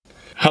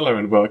Hello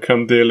and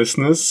welcome, dear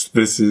listeners.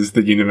 This is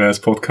the Universe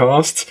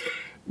Podcast.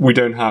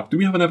 Do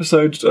we have an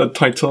episode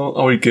title?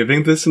 Are we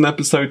giving this an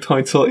episode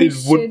title?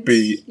 Would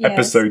be yes.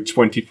 Episode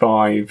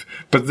 25,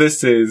 but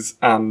this is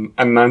an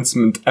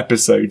announcement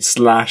episode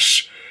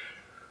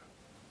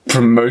 /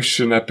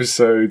 promotion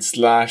episode /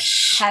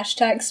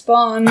 hashtag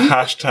spawn.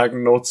 Hashtag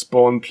not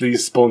spawn.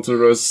 Please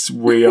sponsor us.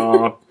 We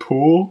are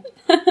poor.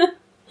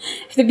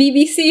 If the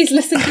BBC is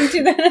listening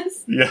to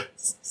this.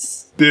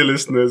 Yes. Dear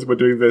listeners, we're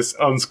doing this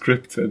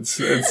unscripted.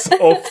 It's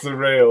off the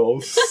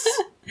rails.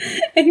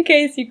 In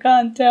case you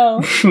can't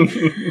tell.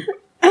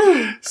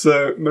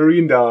 So, Marie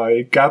and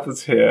I gathered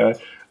here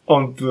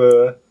on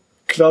the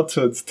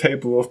cluttered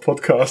table of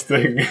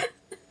podcasting.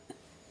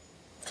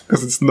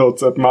 Because it's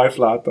not at my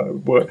flat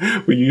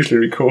where we usually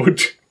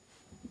record.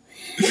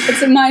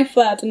 It's at my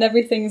flat and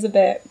everything's a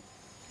bit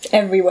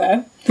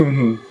everywhere.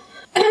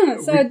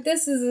 Mm-hmm. So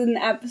this is an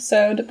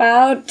episode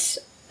about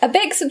a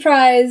big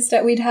surprise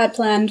that we'd had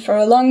planned for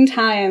a long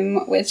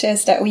time, which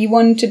is that we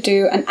want to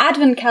do an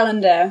advent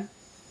calendar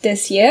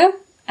this year.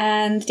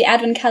 And the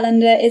advent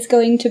calendar is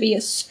going to be a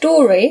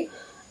story.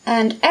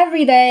 And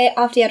every day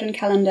after the advent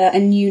calendar, a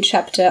new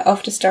chapter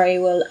of the story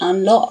will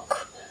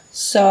unlock.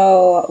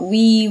 So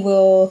we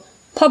will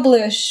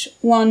publish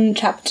one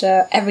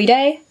chapter every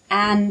day,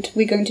 and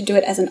we're going to do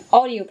it as an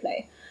audio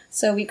play.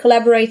 So we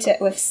collaborated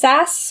with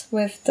SAS,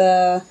 with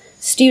the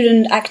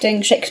Student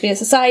Acting Shakespeare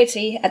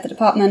Society at the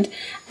department,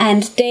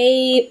 and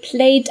they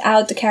played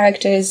out the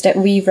characters that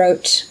we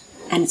wrote,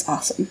 and it's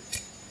awesome.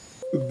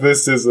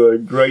 This is a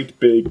great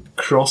big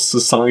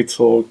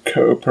cross-societal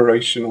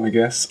cooperation, I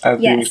guess, at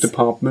the English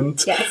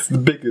department. Yes. The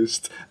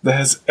biggest there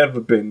has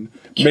ever been.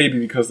 Maybe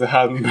because there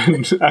hadn't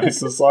been any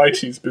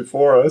societies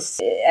before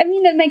us. I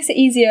mean, it makes it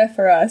easier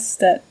for us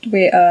that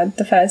we are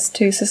the first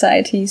two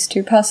societies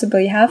to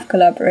possibly have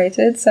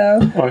collaborated,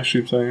 so... I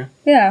assume so, yeah.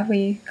 Yeah,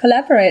 we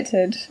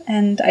collaborated,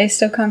 and I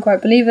still can't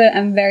quite believe it.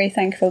 I'm very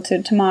thankful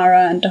to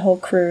Tamara and the whole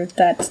crew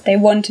that they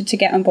wanted to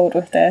get on board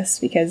with this,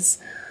 because...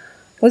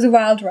 It was a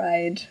wild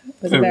ride.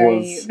 It was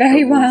a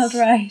very wild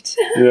ride.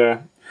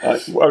 Yeah.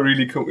 I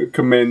really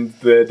commend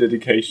their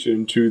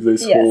dedication to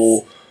this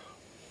whole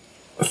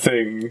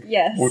thing.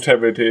 Yes.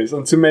 Whatever it is.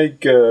 And to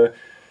make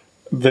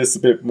this a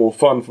bit more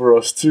fun for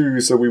us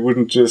too, so we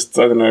wouldn't just,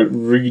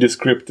 read a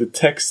scripted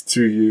text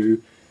to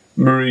you,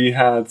 Marie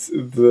had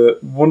the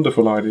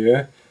wonderful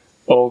idea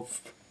of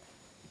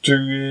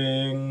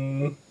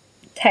doing...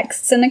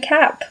 texts in a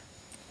cap.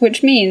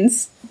 Which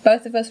means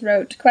both of us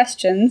wrote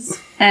questions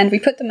and we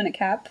put them in a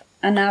cap,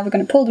 and now we're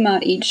going to pull them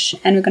out each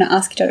and we're going to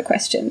ask each other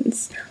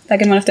questions.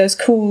 Like in one of those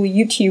cool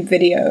YouTube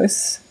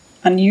videos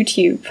on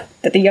YouTube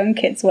that the young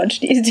kids watch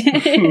these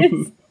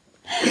days.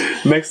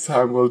 Next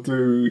time we'll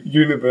do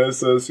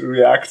Universes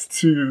react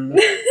to...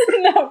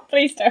 No,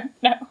 please don't.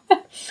 No.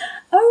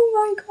 Oh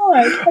my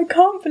god, I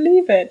can't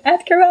believe it.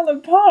 Edgar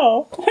Allan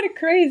Poe. What a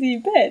crazy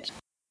bitch.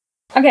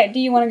 Okay, do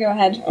you want to go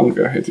ahead? I'll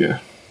go ahead, yeah.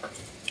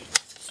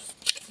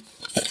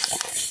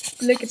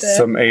 Look at this.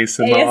 Some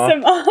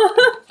ASMR.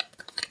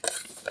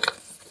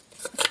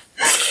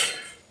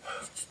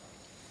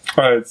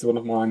 Alright, it's one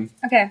of mine.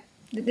 Okay,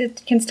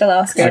 it can still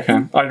ask it.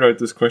 Okay, I wrote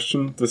this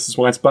question. This is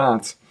why it's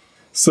bad.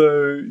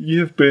 So, have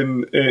you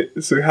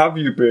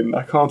been...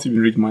 I can't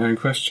even read my own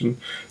question.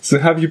 So,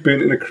 have you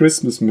been in a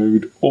Christmas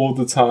mood all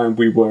the time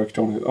we worked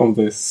on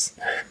this?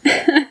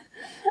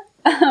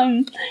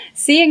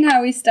 Seeing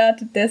how we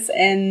started this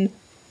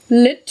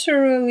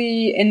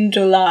literally in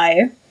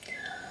July...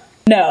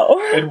 No.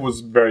 It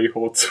was very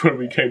hot when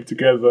we came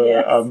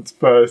together and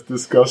first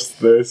discussed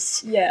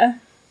this. Yeah.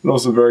 It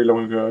was very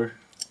long ago.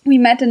 We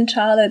met in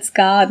Charlotte's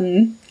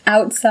garden,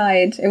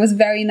 outside. It was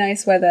very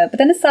nice weather, but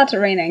then it started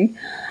raining.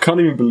 Can't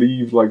even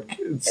believe,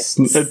 it's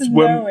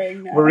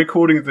snowing now. We're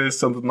recording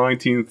this on the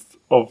 19th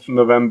of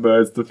November.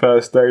 It's the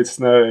first day it's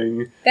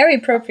snowing. Very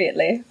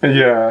appropriately.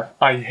 Yeah,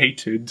 I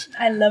hated.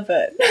 I love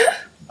it.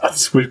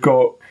 We've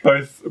got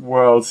both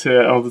worlds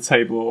here on the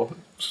table.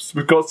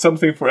 We've got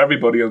something for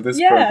everybody on this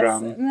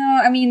program.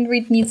 No, I mean,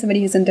 we need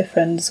somebody who's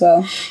indifferent as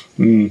well.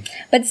 Mm.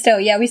 But still,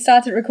 yeah, we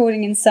started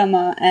recording in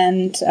summer,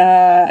 and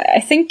I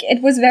think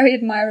it was very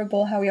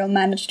admirable how we all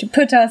managed to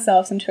put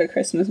ourselves into a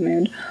Christmas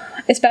mood.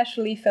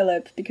 Especially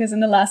Philip, because in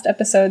the last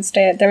episodes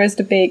there is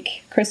the big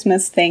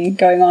Christmas thing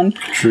going on.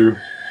 True.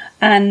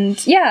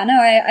 And yeah,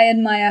 no, I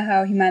admire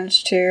how he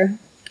managed to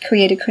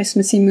create a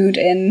Christmassy mood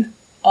in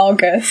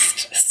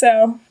August.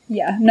 So,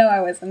 yeah, no, I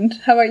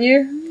wasn't. How about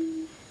you?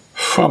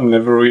 I'm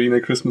never really in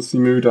a Christmassy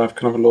mood. I've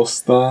kind of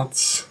lost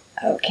that.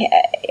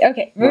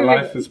 Okay. My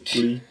life is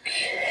bleak.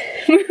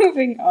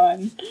 Moving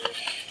on.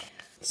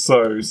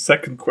 So,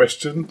 second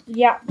question.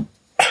 Yeah.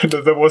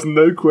 There was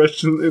no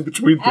question in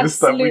between this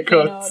that we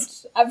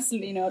cut.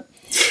 Absolutely not.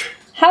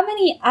 How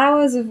many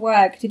hours of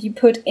work did you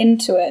put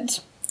into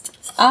it?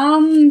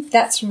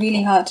 That's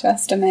really hard to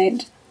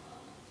estimate.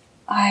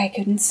 I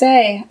couldn't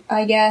say.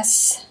 I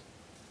guess...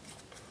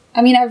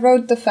 I mean, I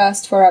wrote the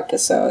first 4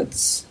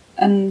 episodes.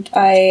 And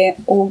I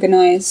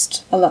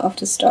organised a lot of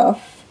the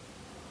stuff.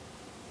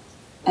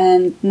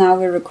 And now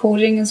we're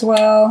recording as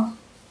well.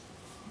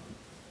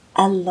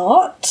 A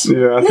lot?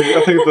 Yeah, I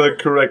think the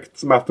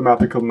correct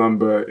mathematical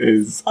number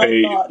is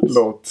a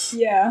lot.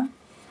 Yeah.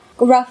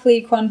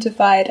 Roughly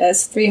quantified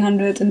as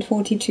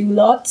 342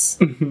 lots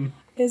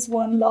is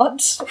one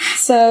lot.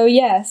 So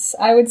yes,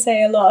 I would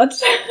say a lot.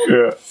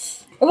 Yeah.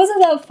 It was a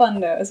lot of fun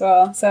though as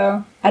well,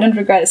 so I don't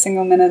regret a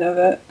single minute of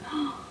it.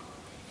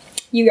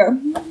 You go.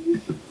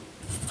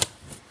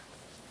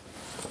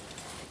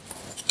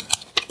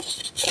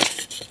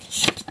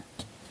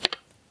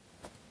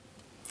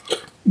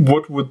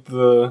 What would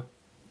the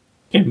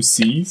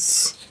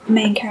MCs?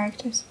 Main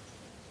characters.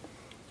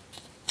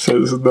 So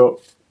this is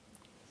not...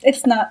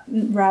 It's not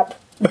rap.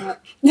 No.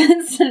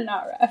 It's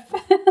not rap.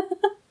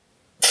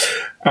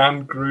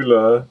 Anne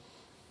Gruler's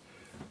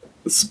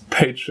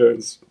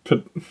patrons...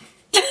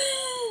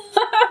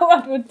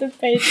 What would the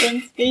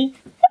patrons be?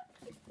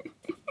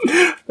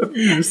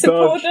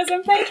 Supporters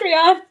on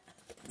Patreon.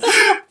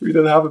 We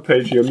don't have a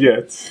Patreon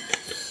yet.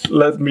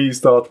 Let me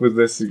start with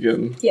this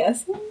again.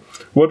 Yes.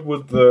 What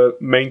would the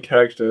main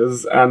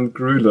characters and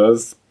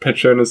Gruler's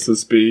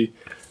patronuses be?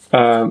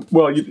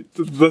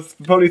 The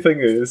funny thing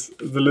is,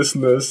 the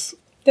listeners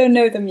don't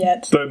know them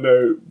yet. Don't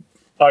know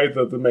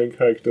either the main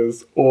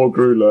characters or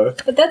Gruler.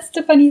 But that's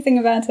the funny thing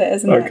about it,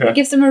 isn't it? It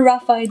gives them a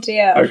rough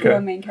idea of who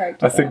a main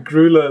character is. I think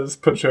Gruler's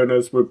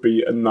patronus would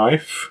be a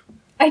knife.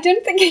 I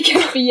don't think it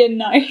can be a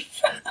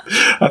knife.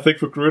 I think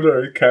for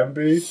Gruler it can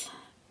be.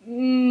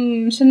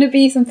 Shouldn't it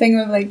be something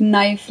with like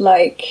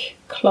knife-like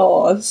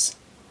claws?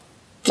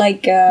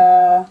 Like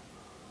what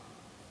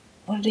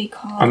are they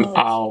called? An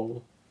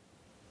owl.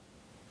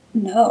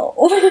 No.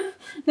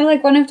 No,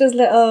 like one of those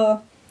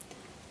little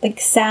like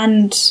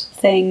sand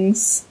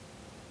things.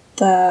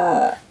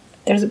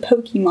 There's a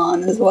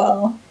Pokemon as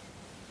well.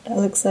 That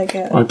looks like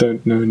a... I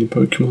don't know any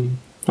Pokemon.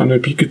 I know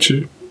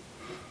Pikachu.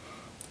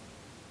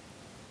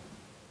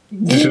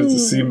 You should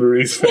see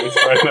Marie's face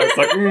right now. It's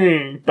like,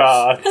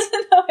 bad.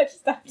 No, I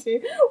just have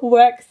to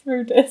work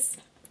through this.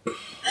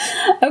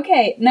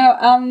 Okay, now,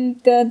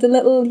 the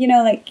little,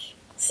 like,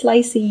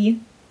 slicey...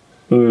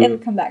 It'll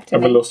come back to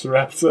me. A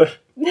velociraptor?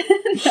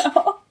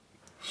 No.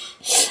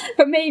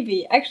 But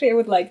maybe. Actually, I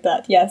would like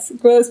that, yes.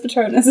 Gruler's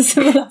Patronus is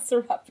a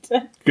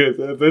velociraptor.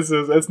 Good,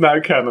 it's now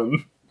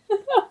canon.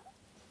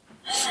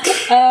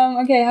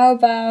 Okay, how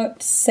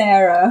about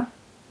Sarah?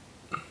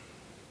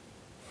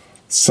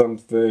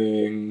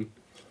 Something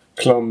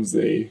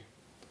clumsy.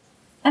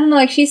 I don't know,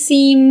 like, she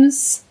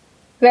seems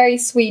very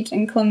sweet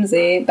and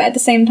clumsy, but at the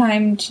same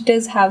time, she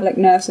does have, like,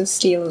 nerves of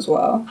steel as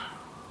well.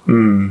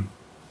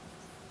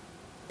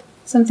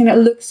 Something that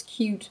looks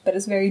cute, but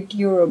is very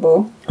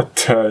durable. A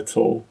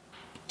turtle.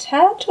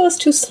 Turtle is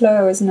too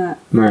slow, isn't it?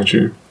 No,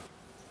 true.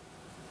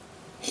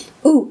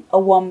 Ooh, a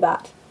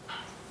wombat.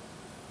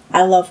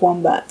 I love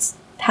wombats.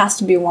 It has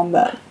to be a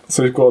wombat.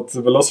 So we've got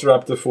the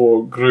velociraptor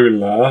for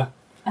Gruler.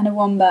 And a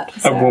wombat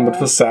for Sarah. A wombat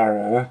for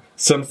Sarah.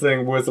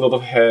 Something with a lot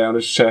of hair on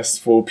his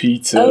chest for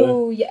Peter.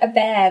 Oh, yeah, a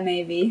bear,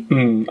 maybe.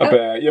 A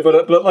bear. Yeah,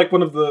 but like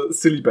one of the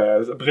silly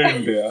bears. A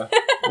bruinbeer.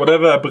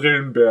 Whatever a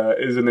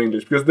bruinbeer is in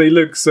English, because they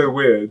look so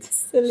weird.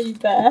 Silly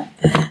bear.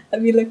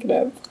 Let me look it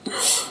up.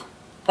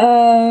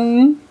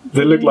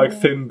 They look like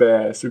thin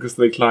bears because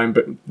they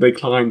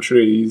climb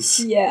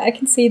trees. Yeah, I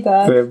can see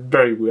that. They're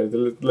very weird. They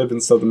live in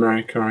South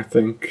America, I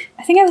think.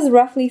 I think I was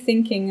roughly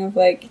thinking of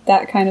like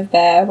that kind of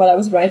bear while I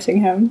was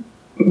writing him.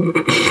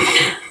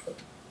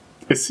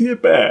 Is he a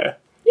bear?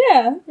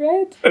 Yeah,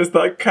 right. Is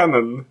that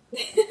canon?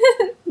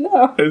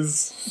 No.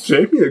 Is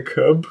Jamie a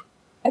cub?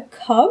 A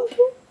cub?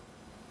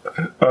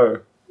 Oh.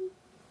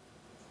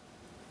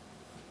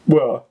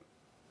 Well.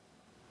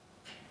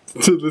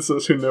 To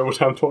listeners who know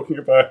what I'm talking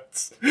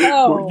about.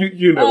 Oh. Well,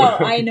 you know. Oh,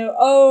 I know.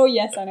 Oh,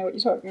 yes, I know what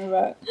you're talking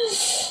about.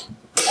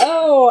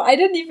 Oh, I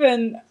didn't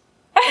even...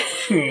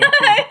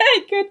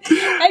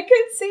 I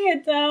could see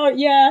it now.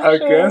 Yeah, I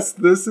guess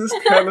this is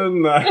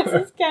canon now.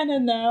 This is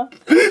canon now.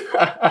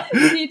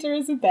 Peter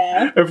is a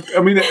bear.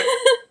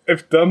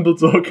 If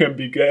Dumbledore can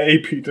be gay,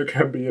 Peter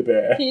can be a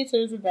bear. Peter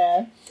is a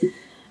bear.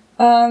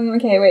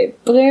 Okay,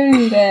 wait.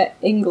 Blue bear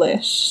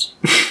English.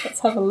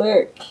 Let's have a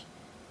look.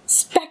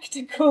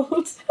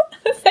 Spectacled.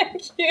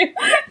 Thank you.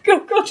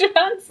 Google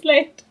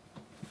Translate.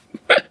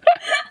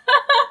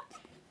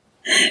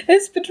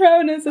 His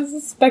Patronus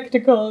is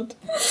spectacled.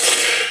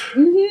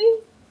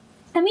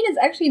 I mean, it's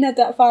actually not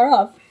that far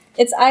off.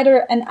 It's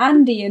either an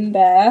Andean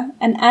bear,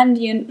 an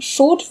Andean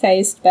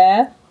short-faced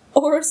bear,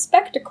 or a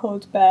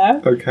spectacled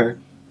bear. Okay.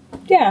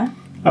 Yeah.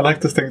 I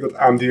like to think that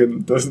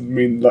Andean doesn't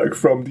mean like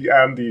from the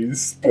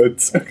Andes,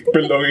 but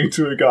belonging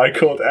to a guy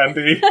called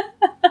Andy.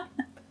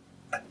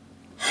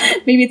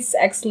 Maybe it's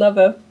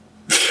ex-lover.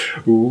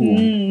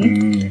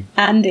 Ooh.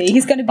 Andy.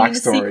 He's going to be in the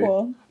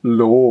sequel.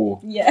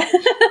 Law. Yeah.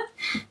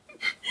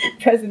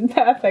 Present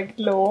Perfect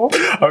Law.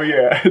 Oh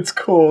yeah, it's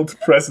called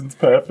Present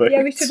Perfect.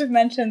 Yeah, we should have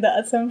mentioned that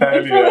at some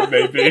point. Earlier,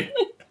 maybe.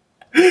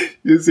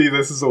 You see,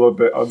 this is all a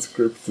bit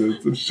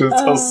unscripted. It's just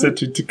us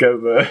sitting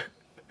together.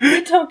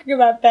 We're talking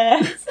about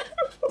bears.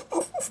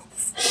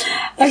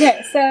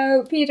 Okay,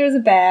 so Peter's a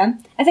bear.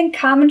 I think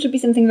Carmen should be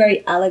something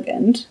very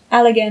elegant.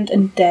 Elegant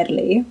and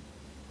deadly.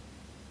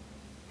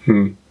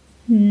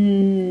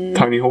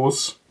 Tiny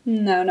horse.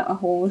 No, not a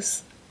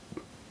horse.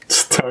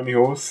 It's a tiny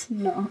horse.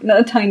 No, not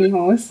a tiny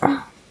horse.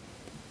 An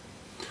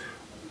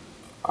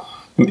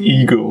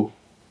eagle.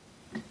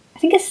 I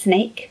think a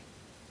snake.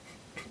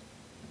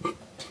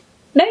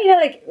 No,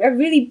 like a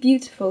really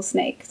beautiful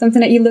snake.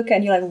 Something that you look at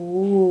and you're like,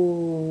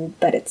 ooh,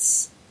 but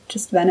it's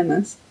just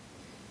venomous.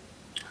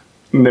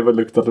 Never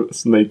looked at a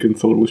snake and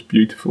thought it was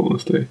beautiful,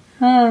 honestly.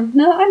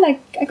 No, I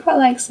quite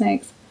like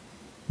snakes.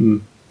 I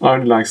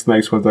only like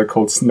snakes when they're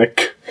called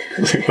Snick.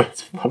 I think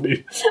that's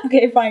funny.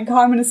 Okay, fine.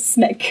 Carmen is a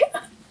snake.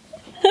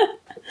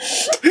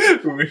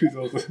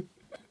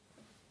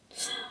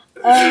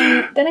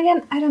 Then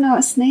again, I don't know,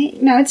 a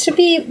snake? No, it should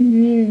be...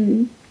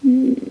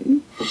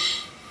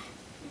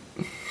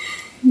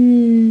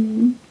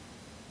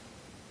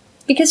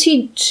 Because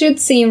she should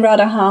seem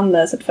rather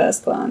harmless at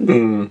first glance.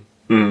 An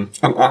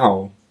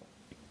owl.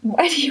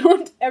 Why do you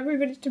want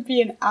everybody to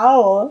be an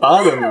owl?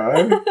 I don't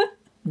know.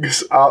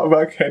 Because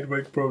like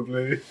Hedwig,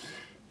 probably.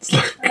 It's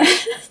like...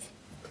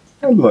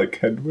 I like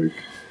Hedwig.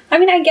 I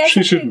mean, I guess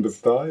she shouldn't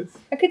have died.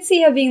 I could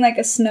see her being like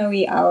a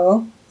snowy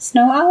owl.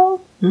 Snow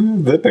owl?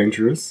 They're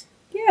dangerous.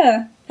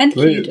 Yeah. And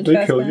cute at they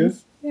first kill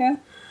glance. you. Yeah.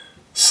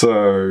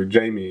 So,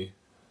 Jamie.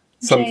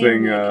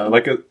 Something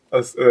like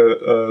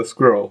a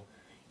squirrel.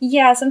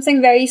 Yeah,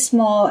 something very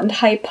small and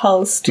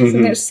high-pulsed.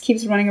 Something that just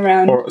keeps running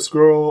around. Or a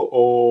squirrel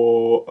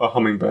or a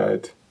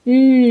hummingbird.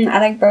 I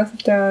like both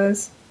of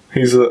those.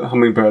 He's a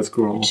hummingbird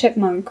squirrel.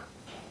 Chipmunk.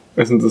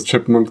 Isn't the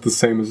chipmunk the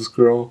same as a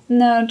squirrel?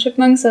 No,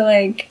 chipmunks are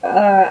like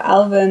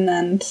Alvin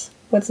and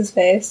what's his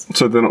face.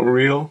 So they're not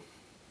real?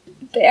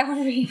 They are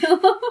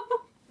real.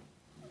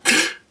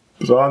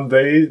 But aren't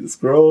they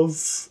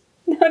squirrels?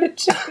 No, the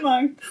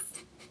chipmunks.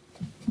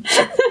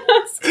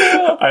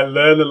 I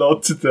learned a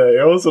lot today.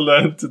 I also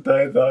learned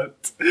today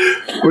that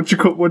what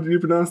do you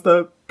pronounce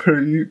that?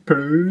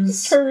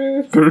 Peruse?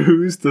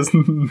 Peruse does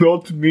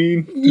not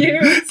mean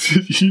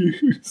to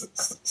use.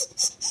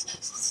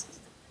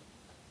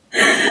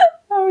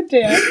 Oh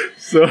dear.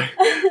 So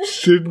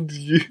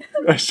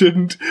I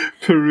shouldn't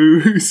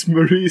peruse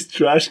Marie's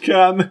trash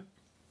can.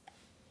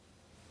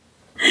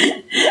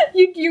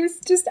 You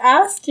just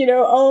ask,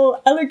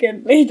 all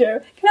elegantly,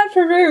 can I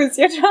peruse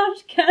your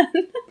trash can?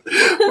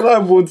 Well, I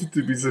wanted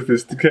to be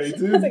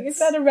sophisticated. I was like, is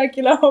that a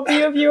regular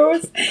hobby of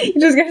yours? You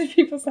just go to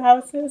people's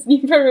houses and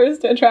you peruse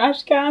their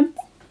trash cans?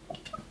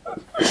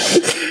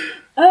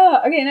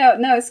 Oh, okay,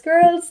 no,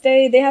 squirrels,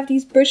 they have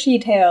these bushy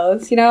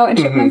tails, and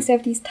chipmunks, they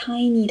have these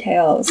tiny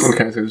tails.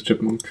 Okay, so it's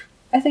chipmunk.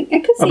 I think I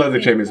could see. I don't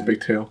think Jamie has a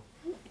big tail.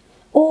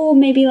 Or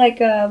maybe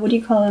like a, what do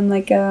you call him,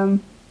 like a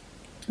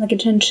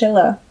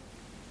chinchilla.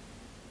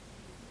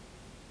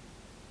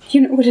 You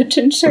know what a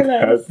chinchilla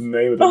is? That's the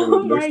name of the one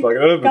it looks like.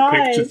 I don't have a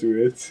picture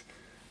to it.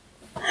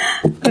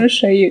 I'm gonna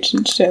show you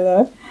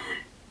chinchilla.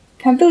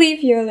 Can't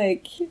believe your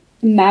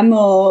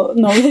mammal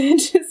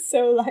knowledge is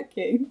so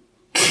lacking.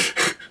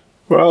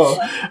 Well,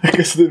 I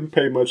guess I didn't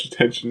pay much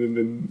attention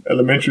in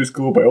elementary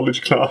school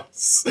biology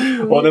class.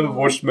 Well, I never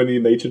watched many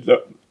nature.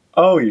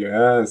 Oh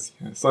yes.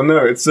 I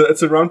know it's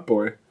a round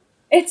boy.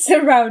 It's a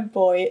round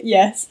boy,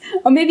 yes.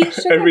 Or maybe a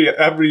sugar.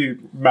 every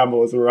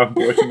mammal is a round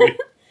boy to me.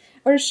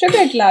 Or a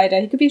sugar glider.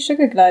 He could be a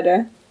sugar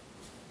glider.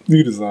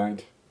 You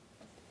designed.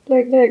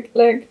 Look.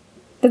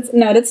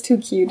 That's too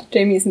cute.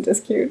 Jamie isn't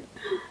as cute.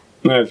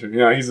 No,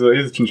 yeah, he's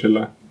a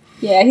chinchilla.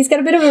 Yeah, he's got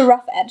a bit of a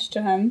rough edge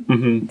to him.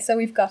 Mm-hmm. So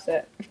we've got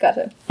it.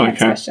 Next Okay.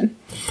 question.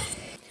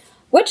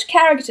 Which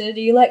character do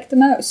you like the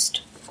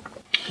most?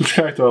 Which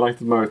character I like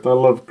the most? I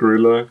love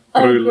Grula.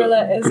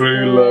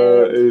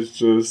 Grula is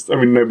just... I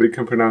mean, nobody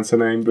can pronounce her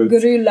name, but...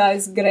 Grula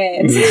is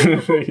great.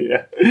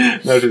 Yeah.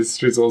 No,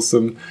 she's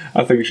awesome.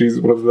 I think she's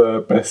one of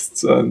the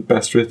best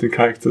written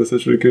characters.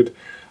 It's really good.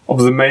 Of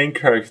the main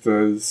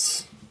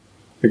characters,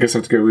 I guess I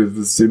have to go with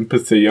the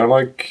sympathy. I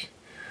like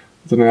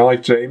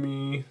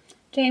Jamie.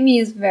 Jamie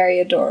is very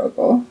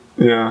adorable.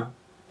 Yeah.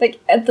 Like,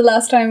 at the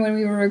last time when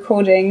we were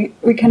recording,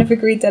 we kind of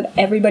agreed that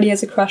everybody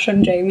has a crush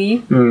on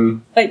Jamie.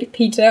 Like,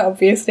 Peter,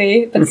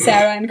 obviously, but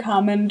Sarah and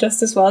Carmen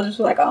just as well. Just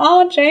were like,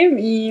 oh,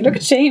 Jamie, look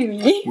at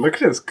Jamie.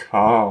 Look at his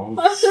calves.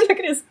 Look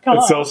at his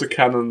calves. It's also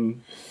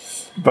canon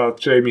that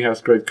Jamie has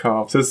great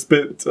calves. It's a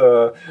bit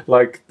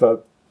like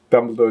that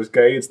Dumbledore's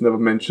gay. It's never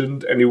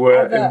mentioned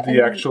anywhere in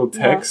the actual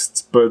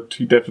text, but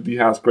he definitely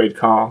has great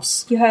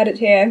calves. You heard it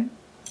here.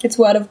 It's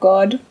word of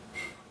God.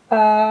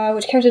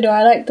 Which character do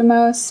I like the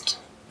most?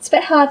 It's a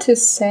bit hard to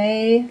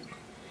say.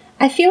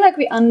 I feel like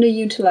we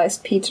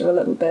underutilized Peter a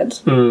little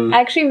bit.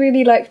 I actually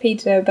really like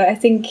Peter, but I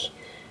think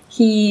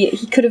he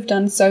could have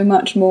done so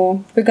much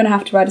more. We're going to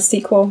have to write a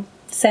sequel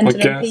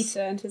centered on Peter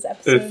and his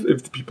episode.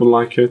 If the people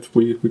like it,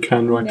 we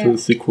can write a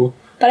sequel.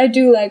 But I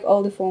do like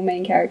all the four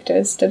main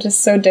characters. They're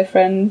just so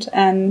different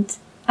and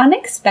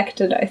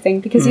unexpected, I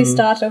think, because you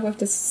start off with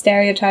this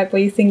stereotype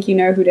where you think you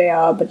know who they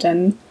are, but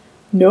then,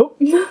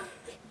 nope.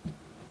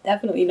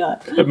 Definitely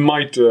not. It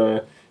might...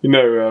 we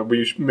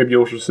maybe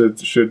also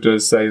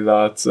should say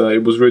that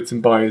it was written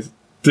by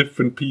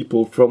different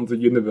people from the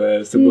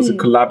universe. It was a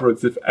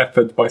collaborative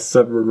effort by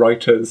several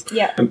writers.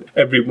 Yeah. And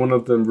every one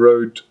of them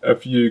wrote a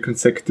few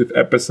consecutive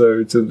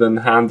episodes and then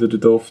handed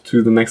it off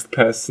to the next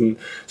person.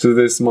 So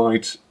this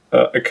might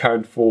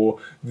account for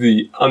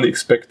the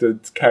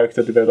unexpected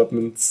character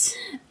developments.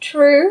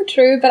 True,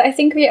 but I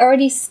think we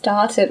already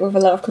started with a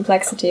lot of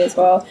complexity as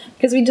well,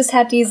 because we just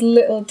had these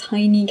little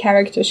tiny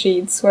character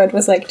sheets where it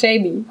was like,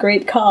 Jamie,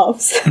 great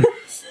calves.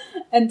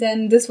 And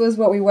then this was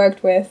what we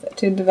worked with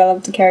to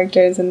develop the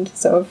characters and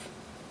sort of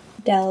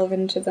delve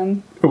into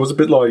them. It was a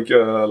bit like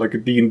a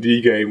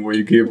D&D game where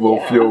you give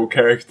off your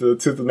character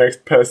to the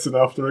next person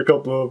after a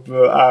couple of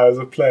hours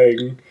of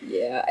playing.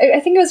 Yeah, I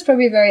think it was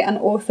probably a very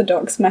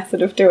unorthodox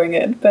method of doing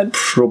it, but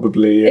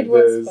probably it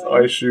was fun. I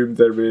assume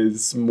there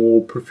is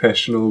more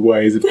professional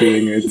ways of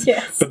doing it.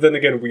 Yes. But then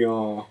again, we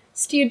are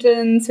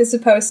students who are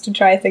supposed to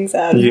try things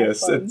out.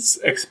 Yes, it's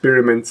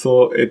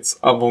experimental, it's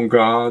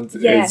avant-garde,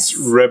 it's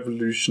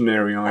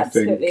revolutionary, I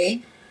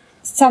think.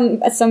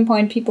 At some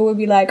point people will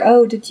be like,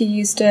 oh, did you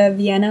use the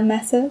Vienna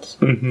method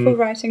for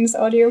writing this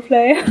audio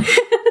play?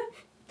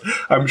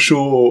 I'm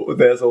sure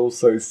there's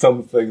also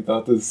something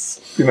that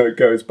is,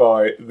 goes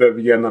by the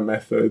Vienna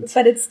method.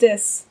 But it's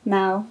this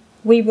now.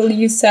 We will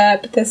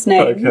usurp this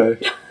name.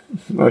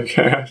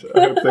 Okay. I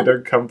hope they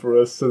don't come for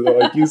us. So they're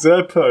like,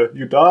 usurper,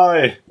 you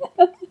die.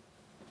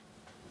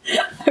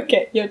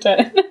 Okay, your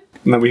turn.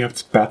 And then we have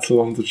to battle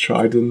on the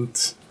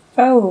trident.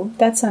 Oh,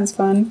 that sounds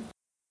fun.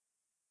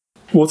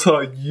 What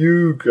are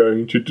you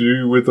going to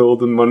do with all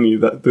the money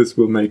that this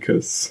will make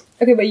us?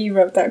 Okay, but you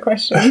wrote that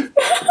question.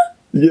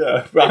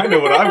 Yeah, I know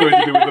what I'm going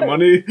to do with the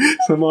money,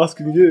 so I'm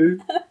asking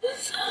you.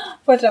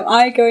 What am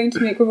I going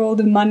to make with all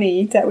the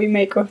money that we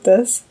make with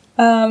this?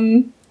 Are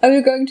we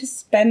going to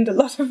spend a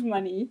lot of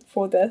money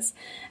for this?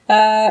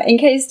 In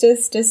case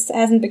this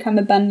hasn't become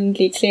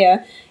abundantly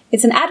clear,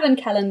 it's an advent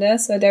calendar,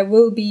 so there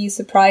will be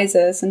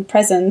surprises and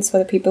presents for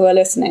the people who are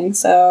listening.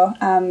 So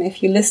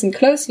if you listen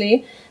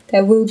closely,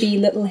 there will be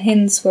little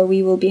hints where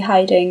we will be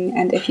hiding,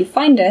 and if you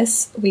find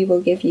us, we will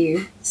give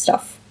you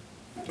stuff.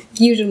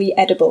 Usually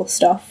edible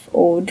stuff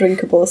or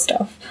drinkable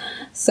stuff.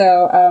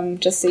 So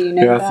just so you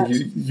know that. I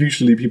think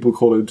usually people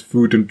call it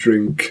food and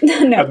drink no.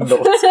 and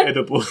not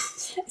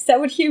edibles. Is that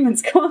what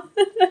humans call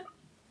it?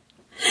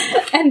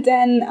 And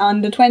then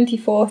on the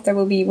 24th, there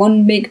will be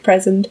one big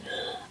present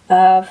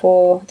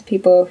for the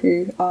people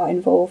who are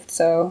involved.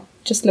 So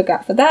just look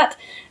out for that.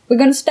 We're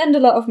going to spend a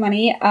lot of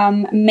money,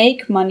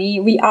 make money.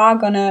 We are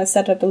going to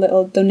set up a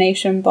little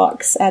donation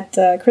box at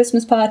the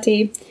Christmas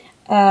party,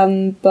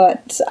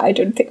 but I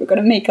don't think we're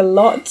going to make a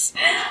lot.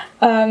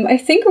 I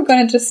think we're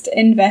going to just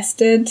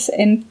invest it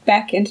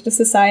back into the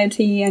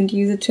society and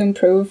use it to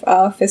improve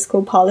our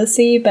fiscal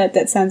policy, but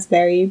that sounds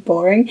very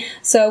boring.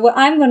 So what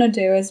I'm going to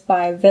do is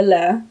buy a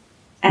villa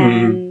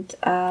and...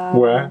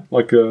 Where?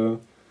 Like a...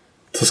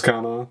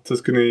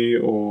 Tuscany,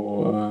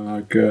 or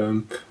I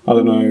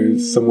don't know,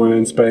 somewhere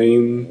in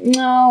Spain?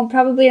 No,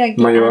 probably like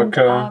Mallorca.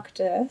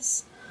 Antarctica.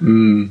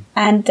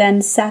 And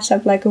then set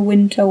up like a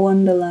winter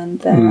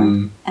wonderland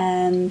there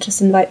and just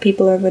invite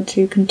people over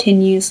to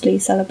continuously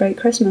celebrate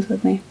Christmas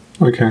with me.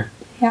 Okay.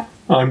 Yeah.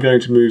 I'm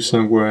going to move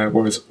somewhere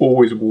where it's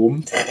always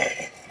warm.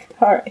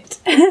 Alright.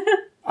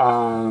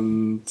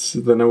 And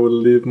then I will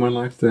live my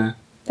life there.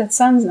 That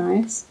sounds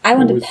nice. I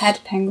want a pet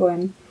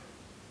penguin.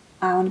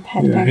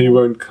 Yeah, he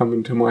won't come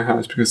into my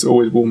house because it's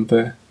always warm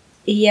there.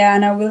 Yeah,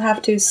 and I will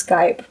have to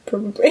Skype,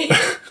 probably.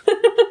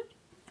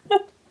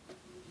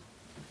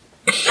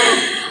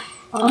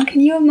 Oh, can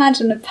you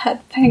imagine a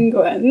pet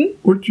penguin?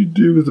 What do you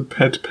do with a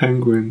pet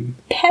penguin?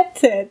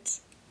 Pet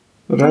it.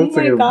 I don't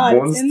think it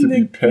wants to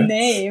be pet.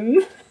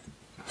 Name.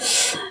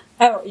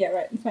 Oh, yeah,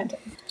 right, it's my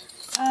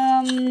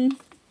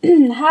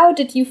turn. How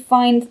did you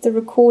find the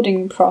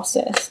recording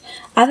process?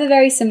 I have a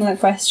very similar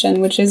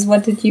question, which is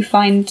what did you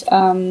find...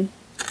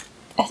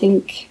 I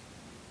think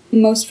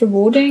most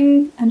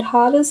rewarding and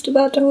hardest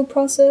about the whole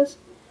process.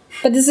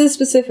 But this is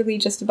specifically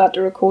just about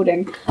the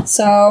recording.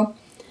 So,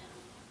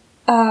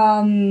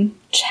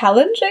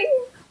 challenging?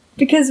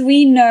 Because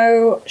we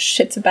know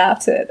shit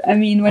about it. I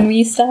mean, when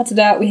we started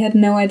out, we had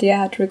no idea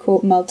how to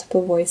record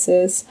multiple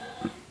voices.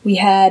 We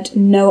had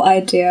no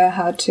idea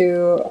how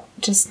to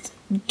just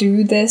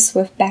do this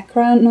with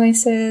background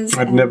noises.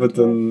 I'd never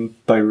done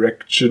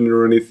direction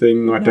or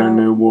anything. I don't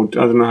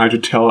know how to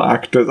tell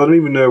actors. I don't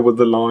even know what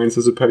the lines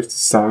are supposed to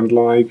sound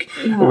like.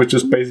 No. It was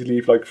just basically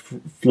like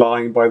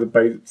flying by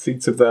the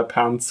seats of their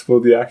pants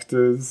for the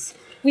actors.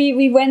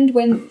 We went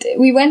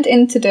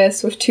into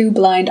this with two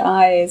blind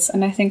eyes,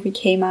 and I think we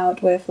came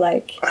out with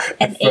like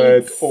an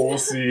eighth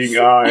all-seeing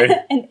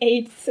eye. An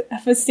eighth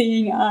of a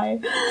seeing eye.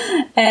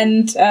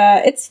 And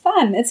it's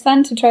fun. It's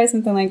fun to try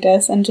something like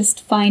this and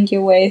just find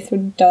your way through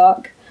the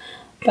dark.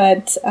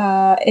 But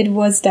it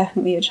was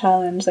definitely a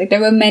challenge. Like,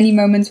 there were many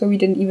moments where we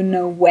didn't even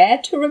know where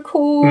to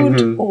record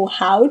or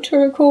how to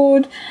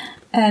record.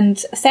 And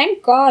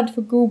thank God for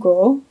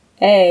Google.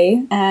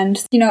 And,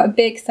 a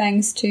big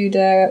thanks to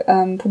the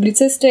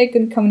Publizistik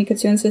and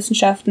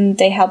Kommunikationswissenschaften.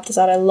 They helped us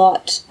out a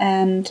lot.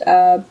 And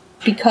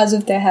because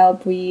of their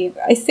help,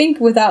 I think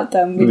without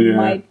them, we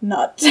might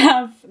not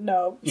have,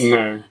 no.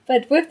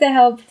 But with their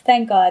help,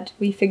 thank God,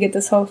 we figured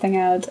this whole thing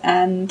out,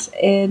 and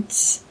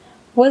it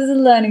was a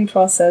learning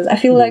process. I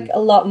feel like a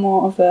lot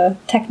more of a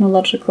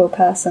technological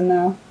person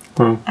now.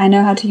 I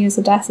know how to use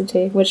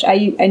Audacity, which I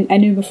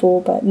knew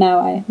before, but now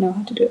I know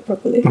how to do it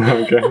properly.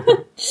 Okay.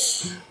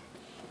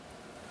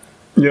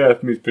 Yeah,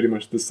 for me it's pretty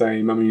much the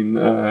same. I mean,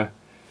 it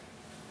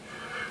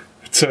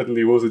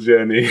certainly was a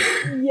journey.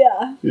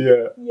 Yeah.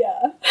 Yeah.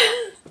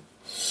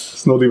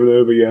 It's not even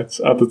over yet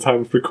at the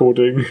time of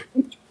recording.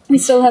 We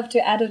still have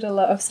to edit a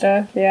lot of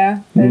stuff,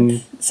 yeah.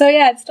 So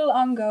yeah, it's still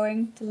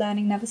ongoing. The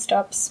learning never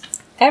stops.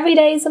 Every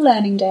day is a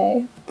learning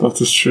day. That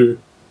is true.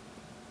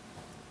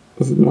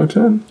 Is it my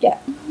turn? Yeah.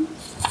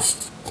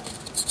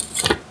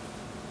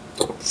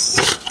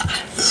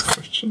 This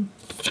question.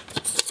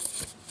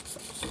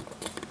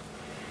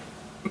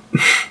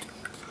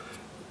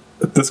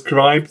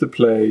 Describe the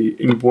play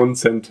in one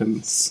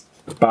sentence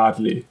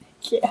badly.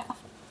 Yeah.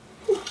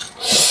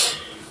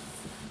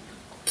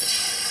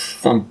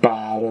 I'm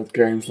bad at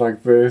games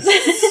like this.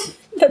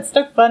 That's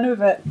the fun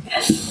of it.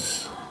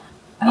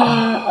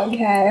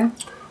 Okay.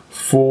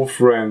 4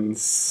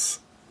 friends.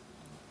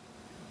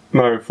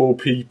 No, 4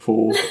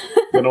 people.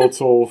 They're not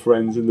all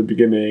friends in the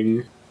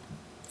beginning.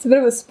 It's a bit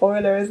of a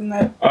spoiler, isn't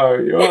it?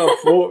 Oh,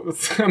 well,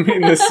 I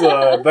mean,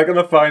 they're going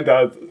to find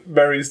out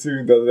very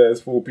soon that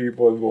there's 4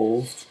 people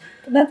involved.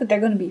 But not that they're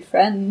going to be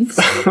friends.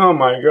 Oh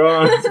my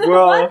god.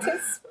 Well, what a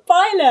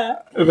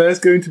spoiler! There's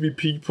going to be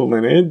people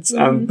in it,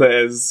 and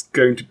there's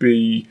going to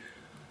be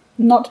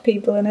not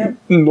people in it,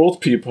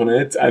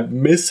 and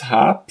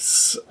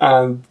mishaps,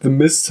 and the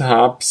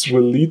mishaps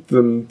will lead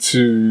them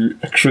to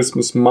a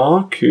Christmas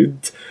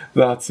market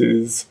that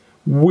is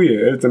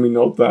weird. I mean,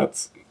 not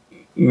that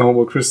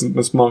normal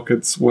Christmas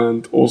markets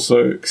weren't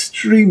also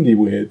extremely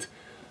weird.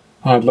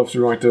 I'd love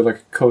to write a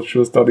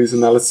cultural studies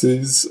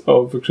analysis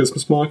of a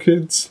Christmas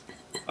market.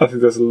 I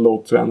think there's a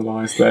lot to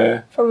analyse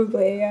there.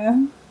 Probably,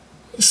 yeah.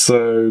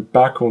 So,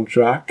 back on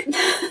track.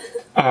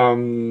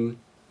 And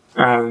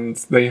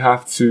they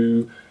have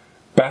to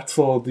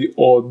battle the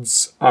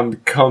odds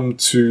and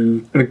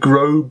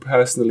grow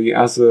personally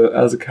as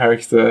a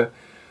character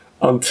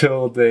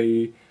until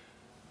they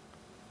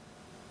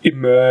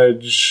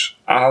emerge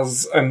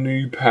as a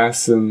new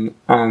person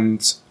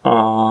and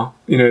are,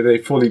 they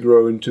fully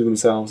grow into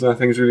themselves. And I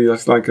think it's really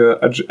like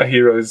a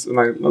hero's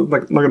like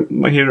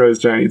a hero's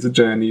journey. It's a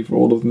journey for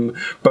all of them,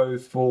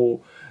 both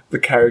for the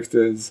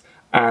characters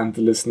and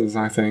the listeners,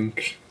 I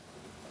think.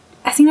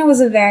 I think that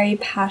was a very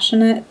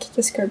passionate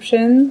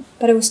description,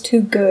 but it was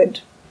too good.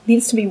 It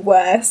needs to be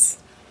worse.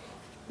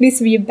 It needs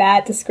to be a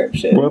bad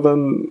description. Well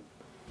then,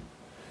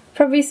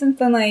 probably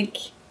something like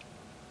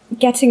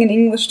getting an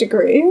English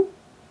degree.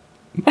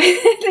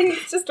 I think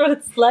it's just what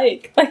it's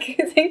like. I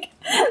think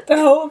the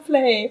whole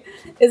play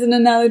is an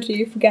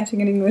analogy for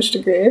getting an English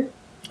degree.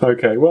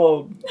 Okay,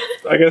 well,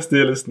 I guess,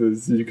 dear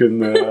listeners, you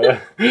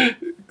can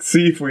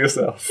see for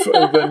yourself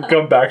and then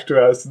come back to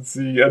us and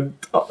see and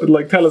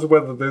tell us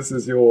whether this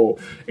is your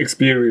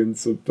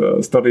experience of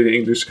studying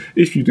English,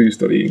 if you do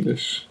study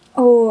English.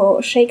 Oh,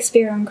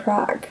 Shakespeare on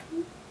crack.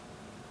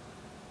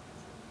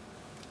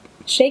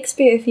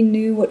 Shakespeare, if he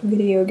knew what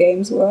video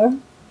games were.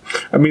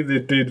 I mean, they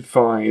did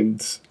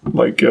find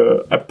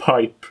a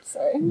pipe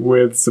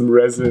with some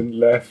resin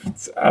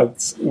left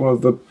at one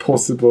of the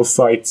possible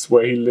sites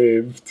where he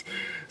lived.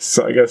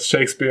 So I guess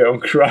Shakespeare on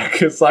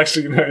crack is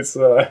actually, it's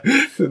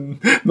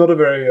not a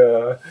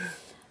very...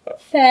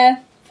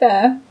 Fair.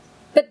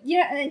 But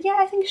yeah,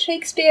 I think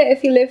Shakespeare,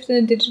 if he lived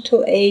in a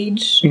digital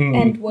age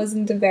and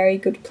wasn't a very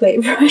good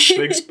playwright...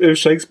 If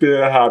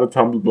Shakespeare had a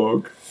Tumblr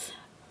blog...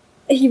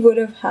 He would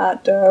have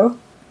had, though.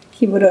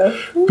 He would have.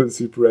 Been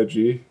super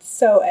edgy.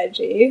 So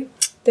edgy.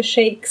 The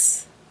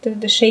shakes.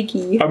 The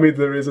shaky. I mean,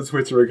 there is a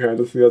Twitter account,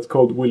 I think that's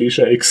called Willy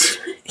Shakes.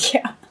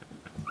 Yeah.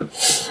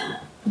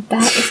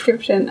 That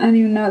description, I don't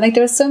even know.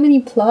 There were so many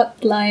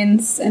plot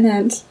lines in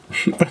it.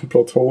 And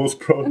plot holes,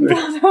 probably. And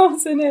plot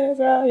holes in it as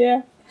well,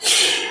 yeah.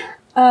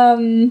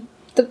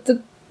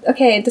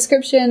 Okay,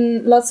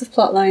 description, lots of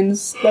plot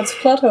lines, lots of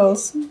plot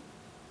holes.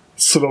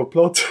 Slow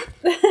plot.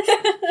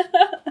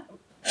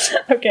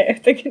 Okay, I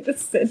think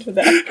this is it for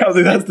that. I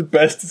think that's the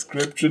best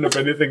description of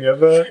anything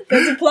ever.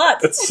 There's a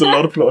plot. It's a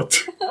lot of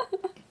plot.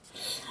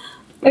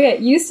 Okay,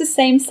 use the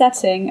same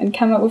setting and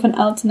come up with an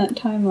alternate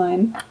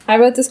timeline. I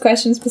wrote this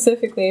question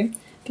specifically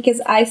because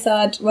I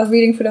thought, while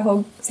reading through the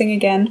whole thing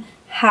again,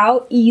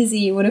 how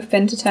easy it would have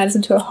been to turn this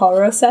into a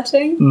horror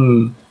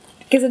setting.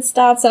 Because it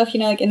starts off,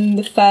 in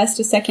the first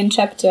or second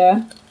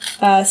chapter,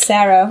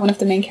 Sarah, one of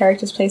the main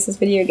characters, plays this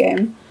video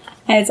game.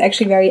 And it's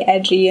actually very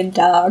edgy and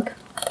dark.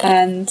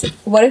 And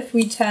what if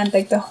we turned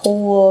the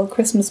whole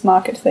Christmas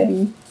market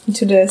thing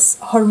into this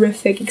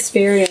horrific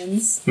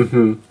experience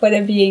where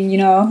they're being,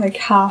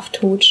 half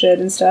tortured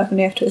and stuff and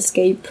they have to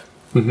escape.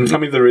 I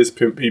mean, there is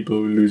people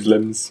who lose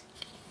limbs.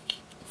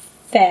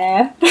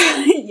 Fair.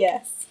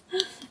 Yes.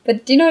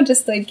 But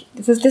just like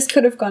this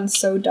could have gone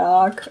so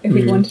dark if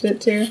we wanted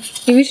it to.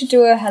 Maybe we should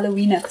do a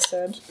Halloween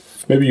episode.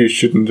 Maybe you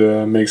shouldn't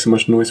make so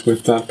much noise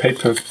with that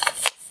paper.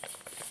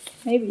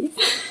 Maybe.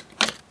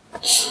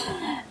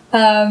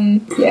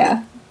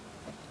 Yeah.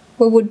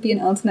 What would be an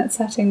alternate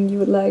setting you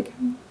would like?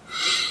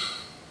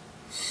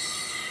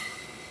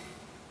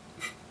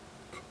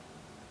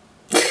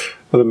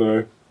 I don't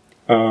know.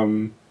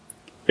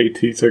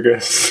 80s, I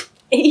guess.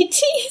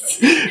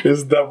 80s?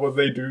 Is that what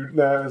they do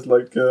now? It's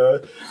like,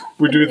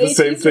 we do the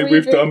same thing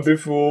we've done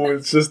before.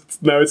 It's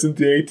just, now it's in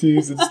the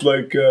 80s. It's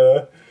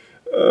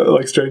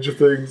like Stranger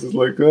Things. It's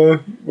like,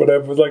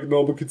 whatever. It's like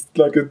normal kids,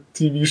 like a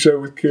TV show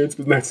with kids,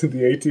 but now it's in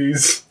the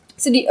 80s.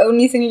 So the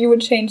only thing you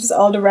would change is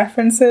all the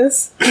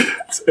references?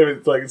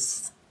 It's like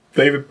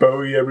David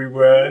Bowie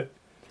everywhere.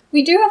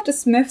 We do have the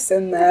Smiths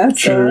in there.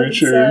 True.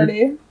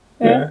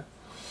 Yeah.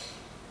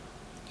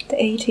 The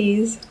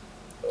 80s.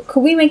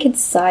 Could we make it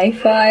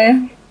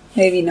sci-fi?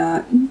 Maybe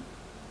not.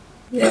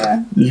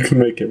 Yeah. You can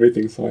make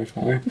everything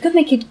sci-fi. We could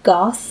make it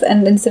goth,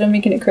 and instead of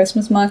making it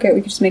Christmas market,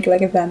 we could just make it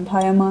like a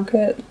vampire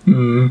market.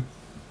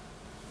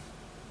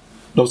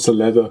 Lots of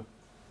leather.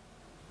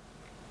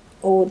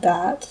 Or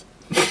that.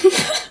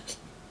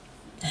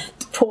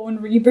 Porn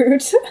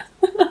reboot.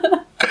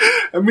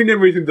 I mean,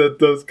 everything that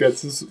does get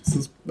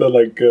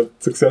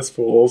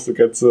successful also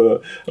gets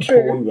a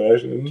porn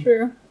version.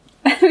 True.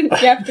 You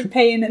have to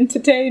pay in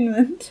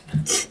entertainment.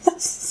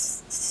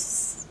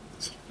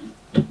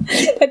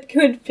 That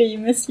could be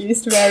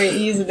misused very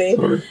easily.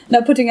 Sorry.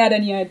 Not putting out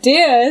any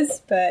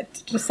ideas,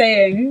 but just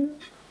saying.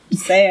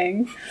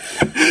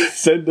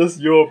 Send us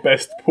your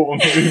best porn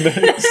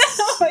remakes.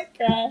 Oh my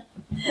god.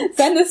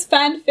 Send us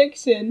fan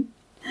fiction.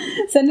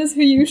 Send us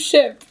who you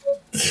ship.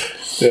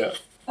 Yeah.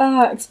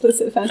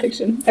 Explicit fan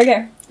fiction.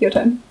 Okay, your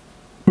turn.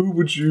 Who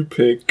would you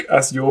pick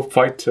as your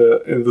fighter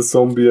in the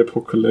zombie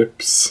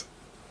apocalypse?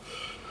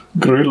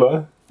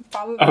 Grilla?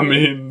 Probably. I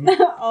mean...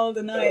 all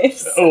the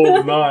knives. All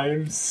the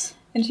knives.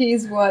 And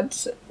she's,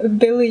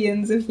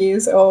 billions of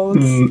years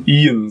old?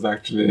 Eons,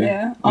 actually.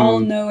 Yeah,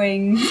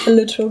 all-knowing,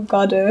 literal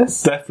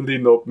goddess. Definitely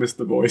not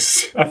Mr.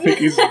 Voice. I think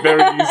he's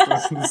very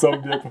useless in the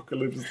zombie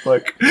apocalypse. It's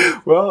like,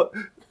 well,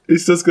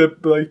 he's just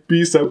gonna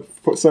be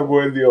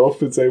somewhere in the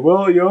off and say,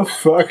 well, you're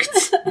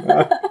fucked.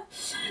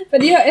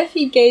 But if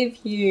he gave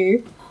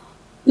you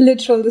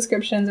literal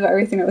descriptions of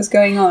everything that was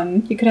going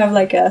on, you could have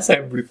like a...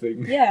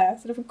 everything. Yeah,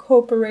 sort of a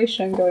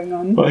corporation going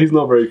on. Well, he's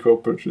not very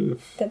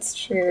cooperative. That's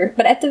true.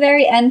 But at the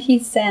very end,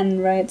 he's Zen,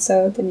 right?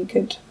 So then you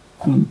could...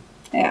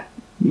 Yeah.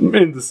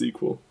 In the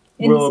sequel.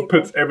 We'll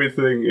put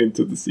everything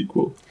into the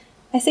sequel.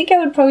 I think I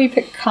would probably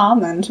pick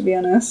Carmen, to be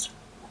honest.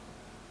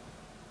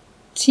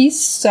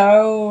 She's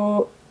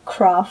so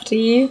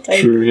crafty.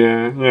 True,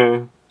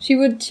 yeah. She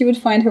would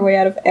find her way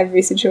out of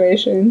every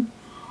situation.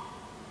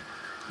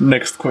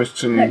 Next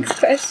question.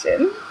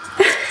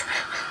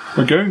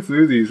 We're going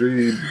through these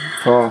really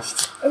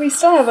fast. We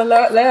still have a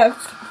lot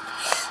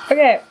left.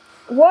 Okay,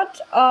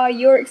 what are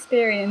your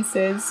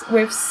experiences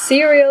with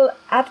serial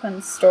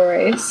Advent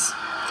stories?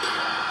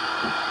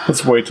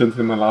 Let's wait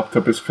until my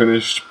laptop is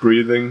finished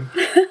breathing.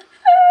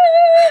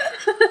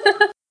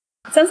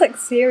 Sounds like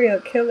serial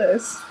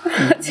killers.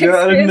 Yeah,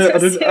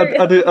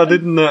 I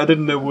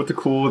didn't know what to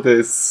call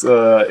this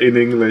in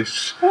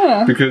English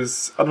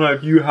because I don't know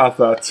if you have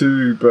that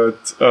too,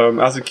 but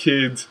as a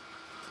kid,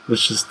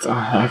 it's just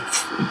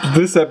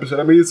this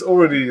episode. I mean, it's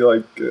already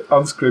like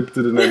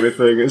unscripted and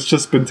everything. It's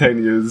just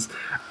spontaneous,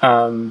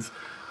 and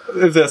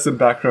if there's some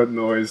background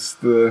noise,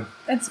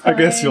 it's fine. I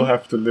guess you'll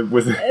have to live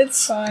with it.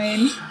 It's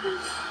fine.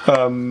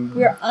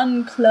 We're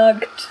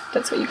unplugged.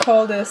 That's what you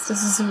call this.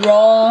 This is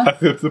raw. I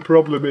think the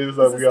problem is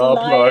that we are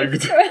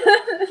plugged.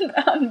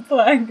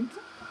 Unplugged.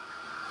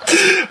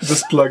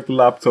 Just plugged the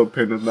laptop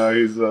in and now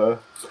he's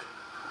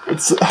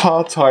it's a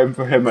hard time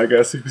for him, I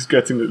guess, if he's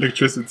getting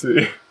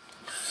electricity.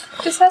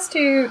 Just has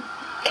to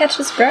catch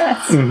his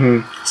breath.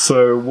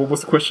 So, what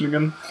was the question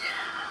again?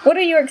 What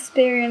are your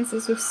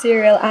experiences with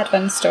serial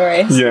Advent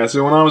stories? Yeah,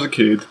 so when I was a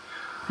kid,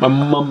 my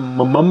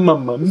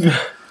mum.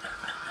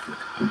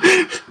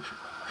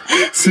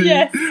 See,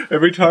 yes.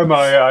 Every time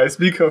I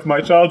speak of my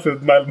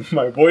childhood,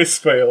 my voice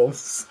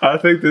fails. I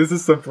think this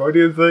is some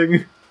Freudian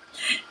thing.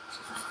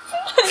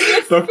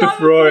 Dr.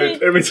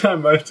 Freud, every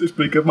time I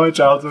speak of my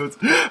childhood,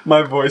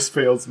 my voice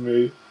fails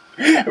me.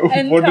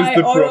 What is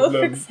the problem?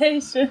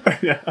 Fixation.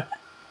 Yeah.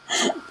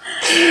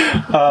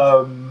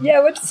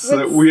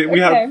 We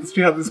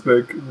had this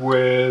book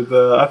with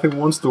I think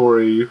one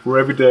story for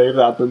every day of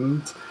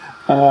Advent.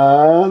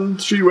 And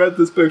she read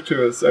this book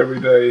to us every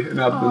day in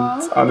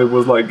Advent, and it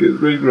was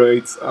really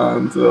great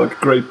and like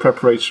great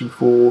preparation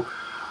for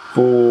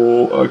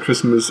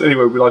Christmas.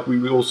 Anyway,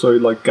 we also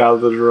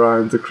gathered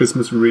around the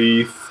Christmas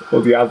wreath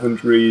or the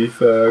Advent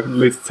wreath,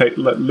 lit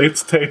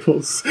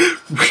tables.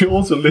 We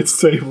also lit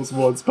tables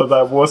once, but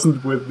that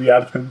wasn't with the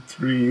Advent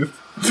wreath.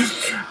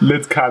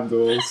 Lit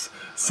candles,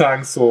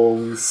 sang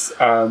songs,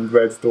 and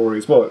read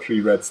stories. Well,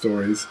 actually, read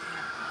stories.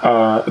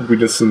 We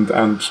listened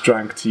and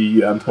drank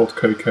tea and hot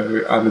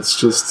cocoa, and it's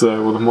just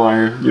one of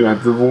my,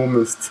 the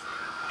warmest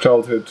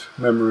childhood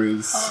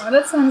memories. Oh,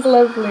 that sounds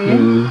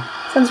lovely.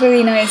 Sounds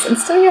really nice. And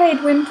still you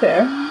hate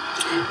winter.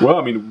 Well,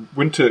 I mean,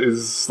 winter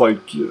is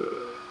like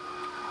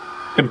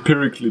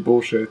empirically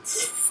bullshit.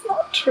 It's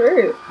not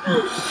true.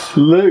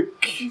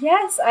 Look.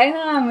 Yes, I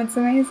am. It's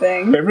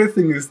amazing.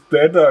 Everything is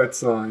dead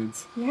outside.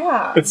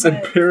 Yeah. It's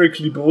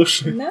empirically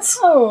bullshit.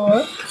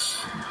 No.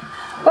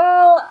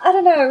 Well, I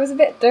don't know, it was a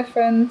bit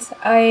different.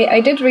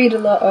 I did read a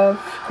lot of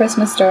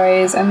Christmas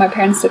stories, and my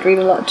parents did read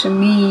a lot to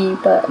me,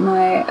 but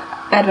my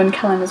advent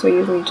calendars were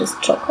usually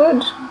just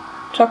chocolate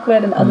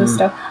and other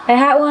stuff. I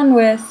had one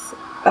with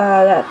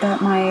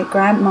that my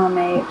grandma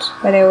made,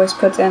 where they always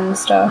put in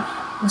stuff.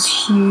 It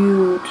was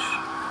huge,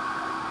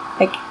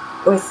 like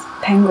with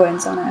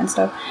penguins on it and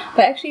stuff.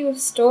 But actually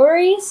with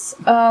stories,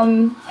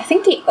 I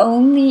think the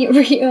only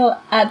real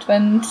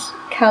advent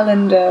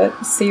calendar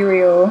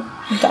cereal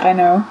that I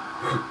know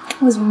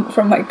was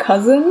from my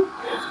cousin,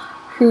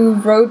 who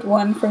wrote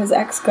one for his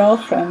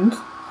ex-girlfriend.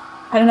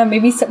 I don't know,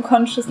 maybe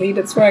subconsciously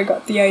that's where I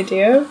got the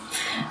idea.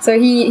 So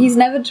he's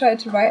never tried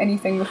to write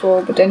anything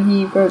before, but then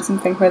he wrote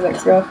something for his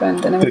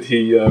ex-girlfriend. And did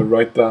he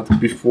write that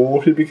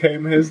before he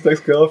became his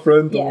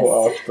ex-girlfriend, yes.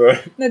 or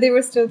after? No, they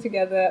were still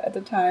together at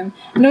the time.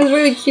 And it was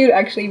really cute,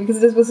 actually, because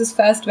this was his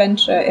first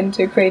venture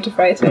into creative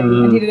writing,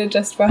 and he did it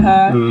just for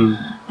her.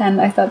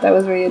 And I thought that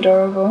was really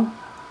adorable.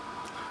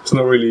 It's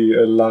not really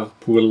a l'art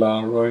pour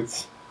l'art,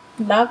 right?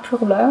 L'art pour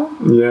l'art?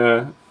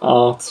 Yeah,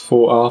 art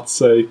for art's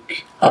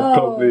sake. I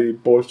probably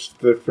botched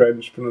the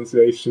French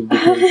pronunciation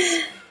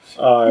because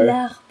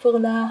L'art pour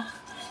l'art.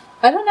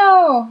 I don't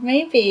know,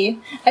 maybe.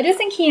 I do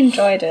think he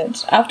enjoyed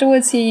it.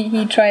 Afterwards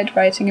he tried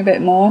writing a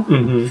bit more.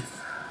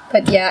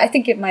 But yeah, I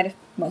think it might have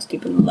most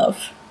people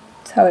love.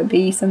 That's how it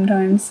be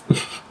sometimes.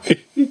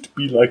 It'd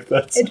be like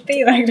that. It'd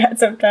be like that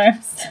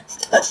sometimes.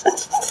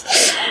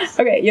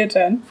 Okay, your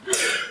turn.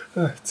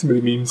 Too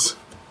many memes.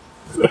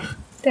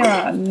 There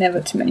are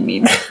never too many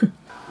memes.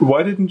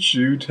 Why didn't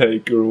you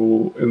take a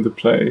role in the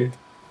play?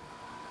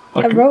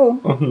 A role?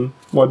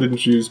 Why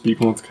didn't you speak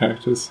one of the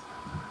characters?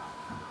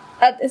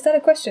 Is that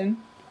a question?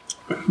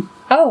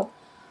 Oh.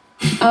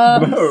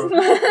 No,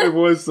 it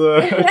was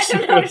a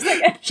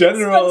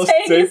general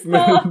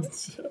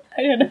statement.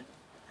 I don't know.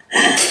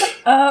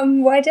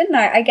 Why didn't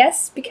I? I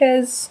guess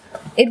because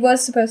it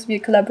was supposed to be a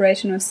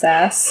collaboration with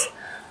SAS.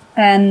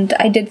 And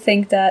I did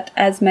think that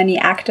as many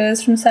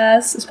actors from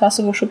SAS as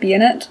possible should be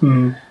in it.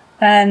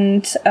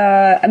 And,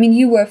 I mean,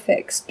 you were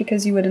fixed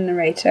because you were the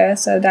narrator,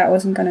 so that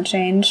wasn't going to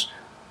change.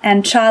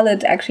 And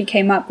Charlotte actually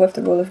came up with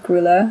the role of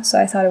Grula,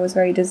 so I thought it was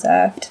very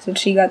deserved that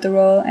she got the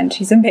role, and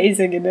she's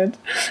amazing in it.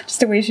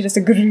 Just the way she does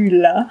a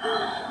Grula.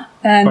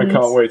 And I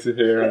can't wait to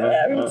hear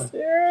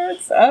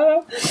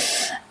so,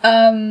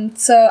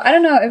 I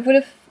don't know, it would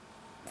have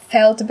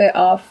felt a bit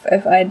off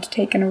if I'd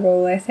taken a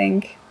role, I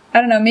think.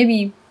 I don't know,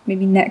 maybe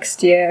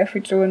next year if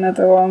we do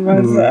another one.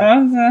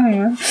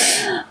 You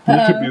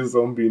could be a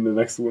zombie in the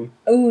next one.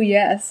 Oh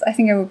yes, I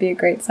think I would be a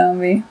great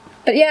zombie.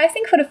 But yeah, I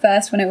think for the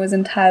first one it was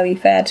entirely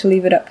fair to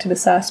leave it up to the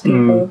SAS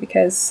people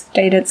because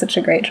they did such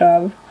a great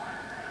job.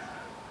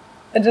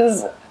 It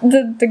is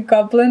the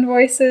goblin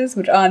voices,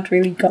 which aren't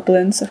really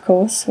goblins, of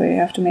course, we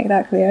have to make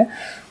that clear.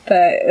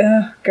 But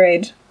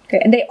great.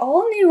 And they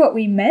all knew what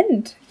we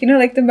meant. You know,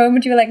 like the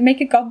moment you were like,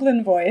 make a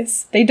goblin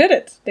voice. They did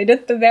it. They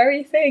did the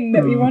very thing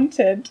that we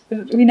wanted.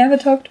 We never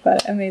talked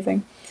about it.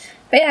 Amazing.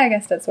 But yeah, I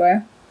guess that's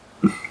why.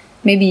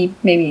 Maybe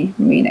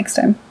next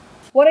time.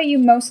 What are you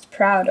most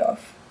proud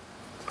of?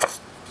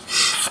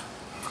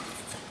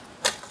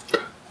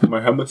 My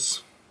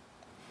hummus.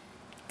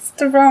 It's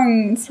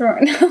wrong.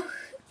 No.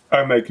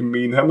 I make a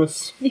mean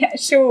hummus. Yeah,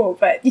 sure,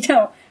 but you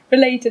know,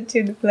 related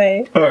to the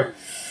play. Oh.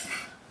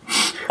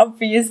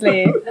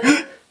 Obviously.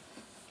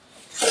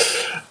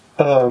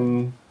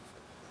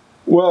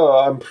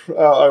 Well,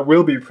 I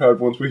will be proud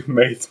once we've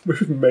made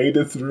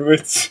it through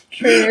it.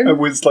 True.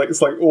 And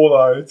it's like all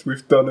out.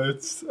 We've done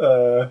it.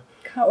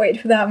 Can't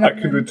wait for that moment.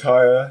 I can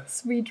retire.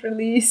 Sweet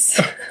release.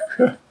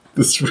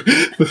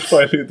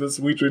 Finally, the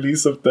sweet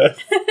release of death.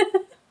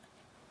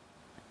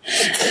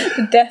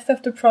 The death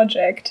of the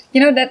project.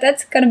 You know,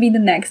 that's gonna be the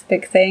next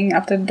big thing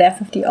after the death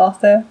of the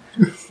author.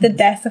 The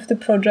death of the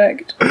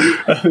project.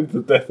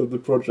 The death of the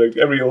project.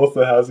 Every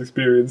author has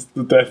experienced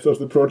the death of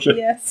the project.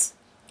 Yes.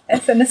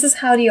 And this is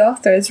how the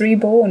author is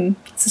reborn.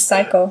 It's a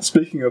cycle.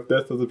 Speaking of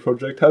death of the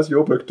project, how's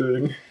your book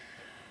doing?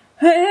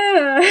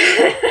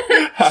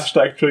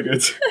 Hashtag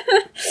triggered.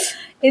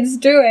 It's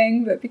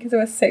doing, but because I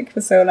was sick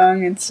for so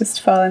long, it's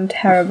just fallen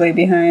terribly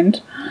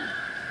behind.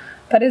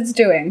 But it's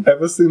doing.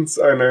 Ever since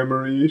I know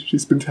Marie,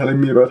 she's been telling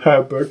me about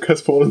how her book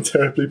has fallen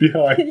terribly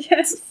behind.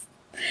 Yes.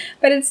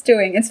 But it's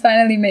doing. It's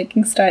finally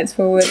making strides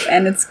forward,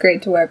 and it's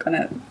great to work on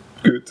it.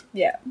 Good.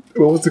 Yeah.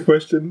 What was the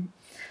question?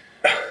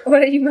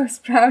 What are you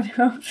most proud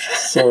of?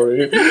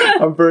 Sorry.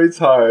 I'm very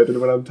tired, and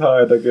when I'm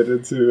tired, I get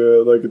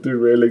into a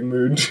derailing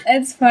mood.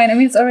 It's fine. I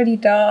mean, it's already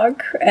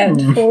dark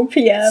at 4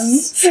 p.m.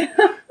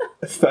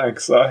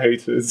 Thanks, I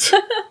hate it.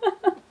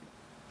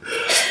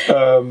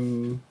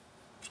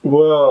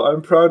 Well,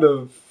 I'm proud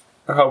of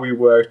how we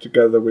work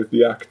together with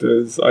the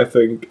actors. I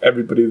think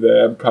everybody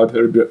there, I'm proud of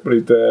everybody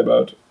there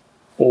about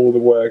all the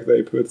work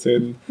they put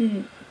in.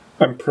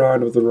 I'm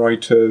proud of the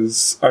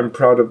writers. I'm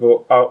proud of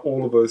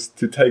all of us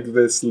to take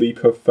this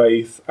leap of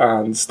faith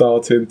and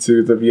start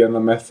into the Vienna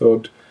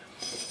method.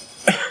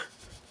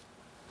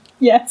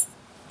 Yes.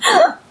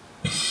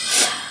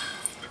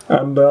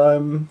 And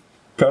I'm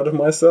proud of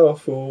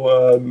myself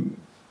for,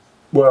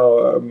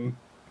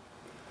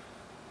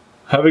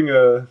 having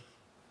a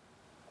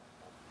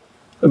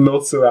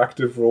not so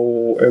active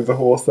role in the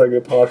whole thing,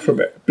 apart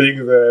from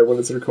being there when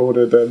it's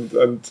recorded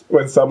and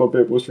when some of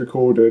it was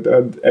recorded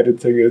and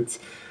editing it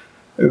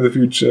in the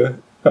future.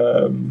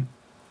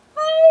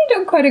 I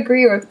don't quite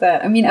agree with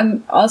that. I mean,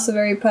 I'm also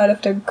very proud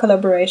of the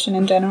collaboration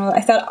in general. I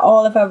thought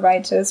all of our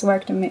writers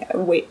worked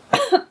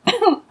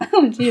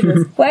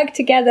worked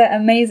together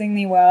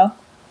amazingly well.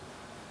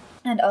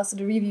 And also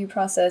the review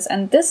process.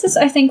 And this is,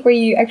 I think, where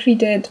you actually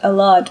did a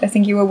lot. I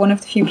think you were one of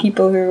the few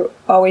people who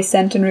always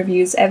sent in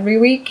reviews every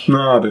week.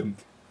 No, I didn't.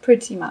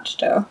 Pretty much,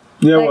 though.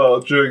 Yeah, in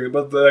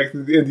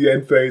the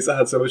end phase, I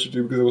had so much to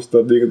do because I was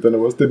studying, and then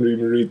didn't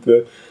even read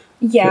the.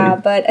 Yeah,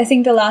 but I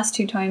think the last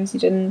 2 times you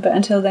didn't, but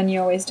until then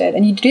you always did.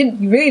 And you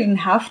really didn't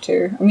have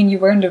to. I mean, you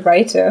weren't a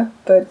writer,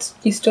 but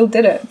you still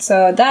did it.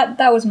 So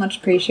that was much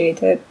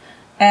appreciated.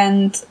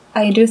 And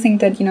I do think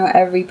that,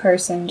 every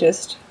person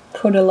just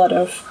put a lot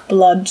of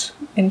blood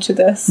into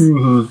this.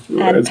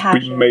 Mm-hmm. And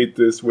passion. We made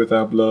this with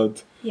our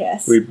blood.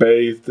 Yes. We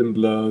bathed in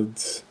blood.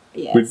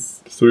 Yes. We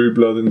threw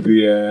blood into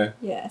the air.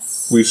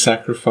 Yes. We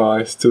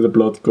sacrificed to the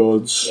blood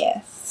gods.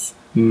 Yes.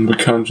 We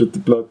conjured the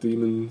blood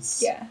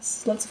demons.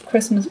 Yes. Lots of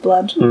Christmas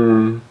blood.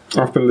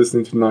 I've been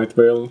listening to Night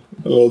Vale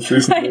a lot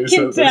recently. I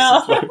can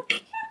tell.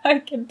 I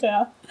can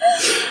tell.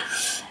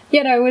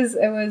 Yeah, no,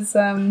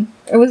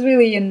 it was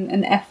really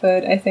an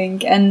effort, I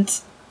think, and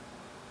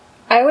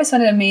I always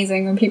find it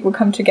amazing when people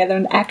come together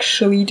and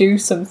actually do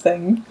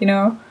something,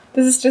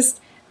 This is just,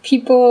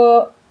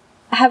 people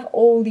have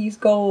all these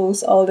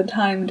goals all the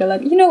time. They're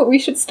like, we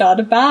should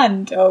start a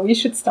band, or we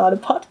should start a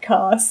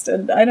podcast,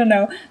 and I don't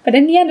know. But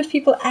in the end, if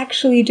people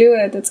actually do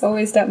it, it's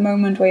always that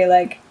moment where you're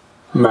like,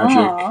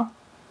 magic.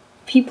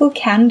 People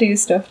can do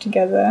stuff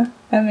together.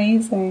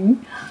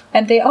 Amazing.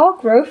 And they all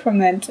grow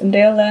from it, and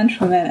they all learn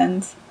from it,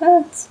 and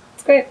it's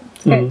great.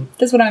 It's great.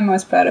 That's what I'm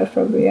most proud of,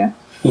 probably, yeah.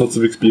 Lots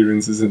of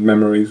experiences and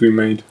memories we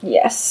made.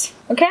 Yes.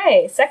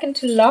 Okay, second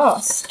to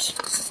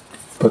last.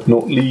 But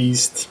not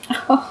least.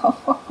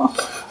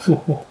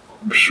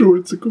 I'm sure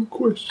it's a good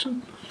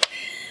question.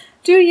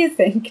 Do you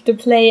think the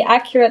play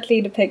accurately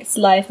depicts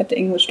life at the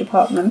English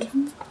department?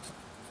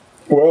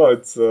 Well,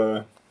 it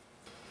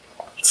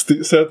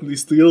certainly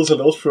steals a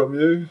lot from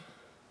you.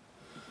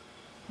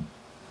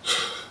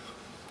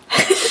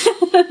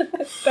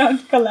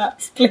 Don't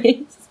collapse,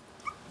 please.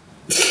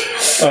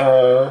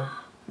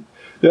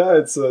 Yeah,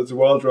 it's a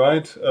wild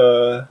ride.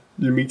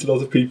 You meet a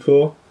lot of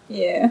people.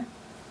 Yeah.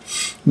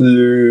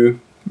 You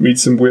meet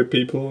some weird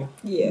people.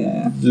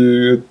 Yeah.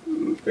 You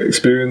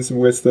experience some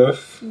weird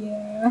stuff.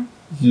 Yeah.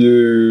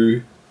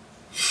 You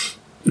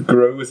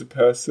grow as a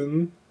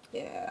person.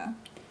 Yeah.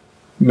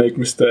 Make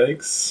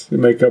mistakes. You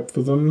make up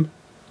for them.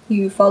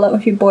 You fall out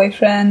with your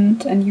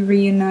boyfriend and you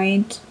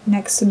reunite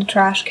next to the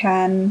trash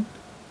can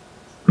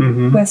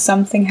where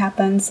something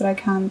happens that I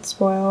can't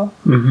spoil.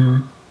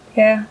 Mm-hmm.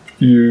 Yeah.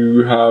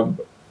 You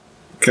have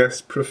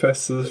guest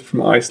professors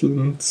from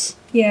Iceland.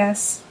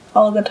 Yes,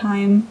 all the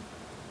time.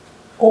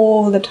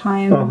 All the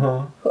time.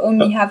 Who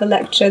only have a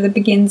lecture that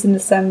begins in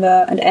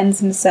December and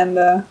ends in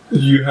December.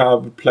 You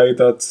have a play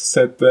that's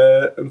set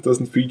there and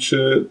doesn't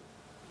feature...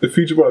 It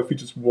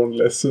features one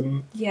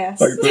lesson. Yes.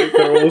 Like,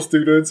 they're all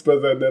students,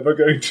 but they're never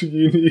going to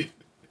uni.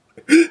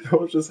 They're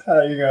all just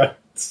hanging out.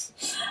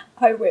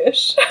 I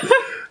wish.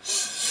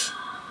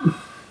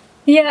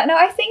 Yeah, no,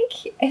 I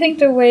think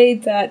the way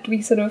that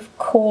we sort of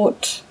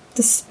caught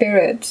the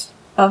spirit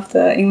of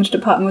the English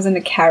department was in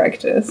the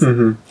characters.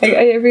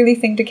 I really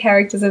think the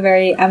characters are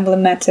very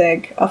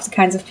emblematic of the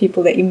kinds of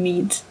people that you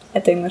meet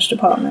at the English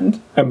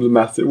department.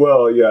 Emblematic?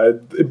 Well, yeah,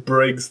 it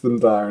breaks them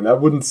down. I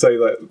wouldn't say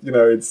that,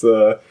 it's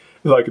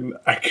like an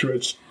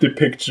accurate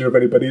depiction of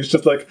anybody. It's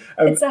just like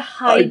it's a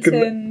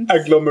heightened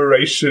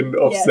agglomeration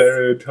of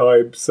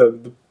stereotypes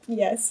and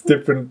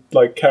different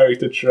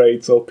character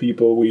traits of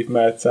people we've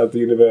met at the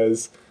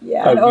university.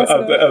 Yeah, and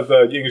also at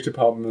the English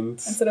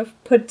department. And sort of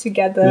put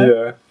together.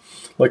 Yeah.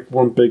 Like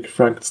one big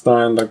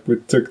Frankenstein, we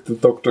took the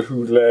Doctor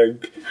Who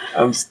leg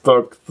and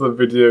stuck the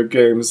video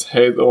game's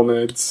head on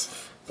it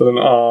with an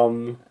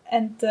arm.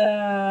 And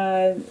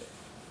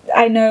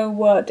I know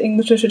what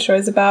English literature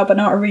is about, but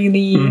not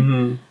really.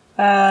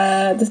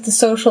 The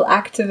social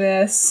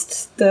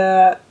activist.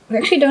 We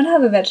actually don't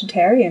have a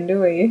vegetarian, do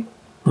we?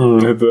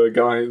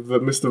 The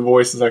Mr.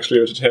 Voice is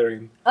actually a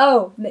vegetarian.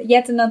 Oh,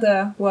 yet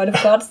another Word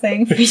of God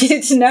thing for you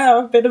to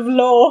know. A bit of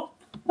lore.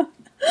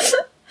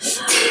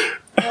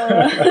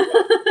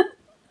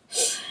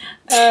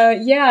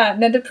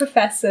 The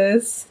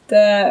professors,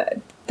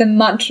 the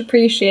much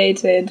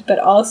appreciated but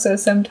also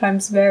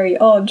sometimes very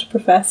odd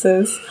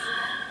professors.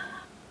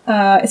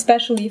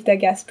 especially if they're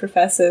guest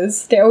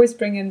professors. They always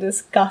bring in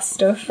this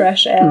gust of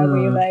fresh air where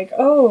you're like,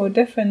 oh,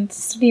 different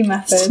study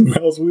methods.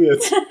 Smells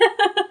weird.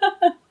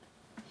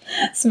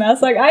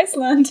 Smells like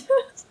Iceland.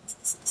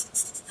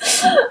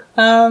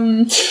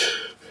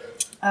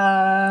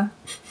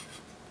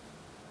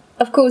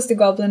 Of course, the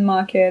Goblin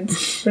Market,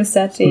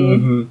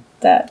 Rossetti.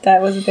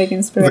 That was a big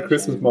inspiration. The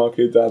Christmas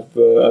market at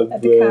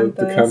the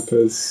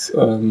campus.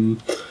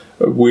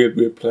 A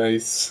weird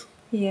place.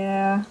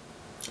 Yeah.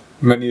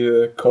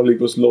 Many colleague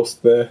was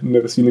lost there,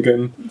 never seen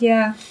again.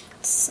 Yeah,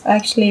 it's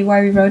actually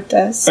why we wrote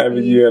this.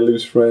 Every year I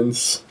lose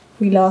friends.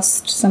 We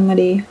lost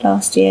somebody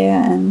last year,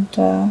 and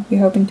we're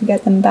hoping to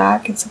get them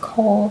back. It's a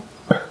call.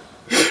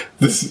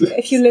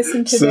 If you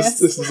listen to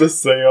this is a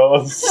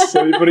seance. Is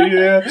anybody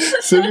here?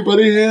 Is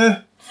anybody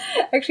here?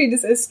 Actually,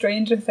 this is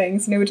Stranger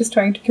Things. We're just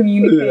trying to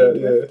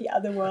communicate with the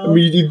other world. I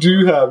mean, you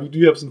do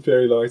have some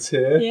fairy lights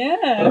here.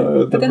 Yeah,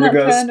 but they're not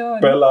turned on.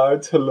 Spell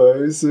out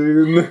hello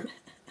soon.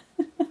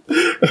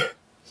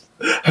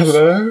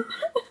 Hello.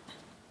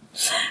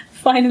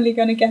 Finally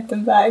gonna get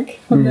them back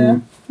from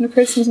the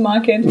Christmas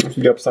market.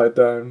 The upside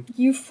down.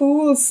 You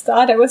fools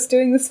thought I was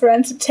doing this for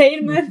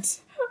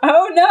entertainment.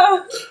 Oh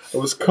no! I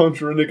was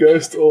conjuring a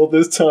ghost all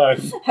this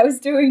time. I was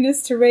doing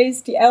this to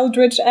raise the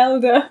Eldritch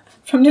Elder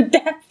from the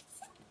depths.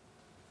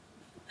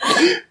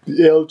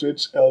 The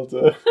Eldritch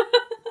Elder.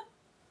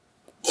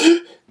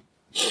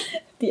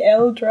 The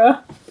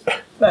Eldra.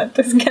 That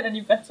doesn't get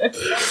any better.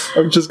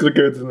 I'm just gonna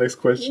go to the next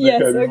question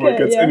before it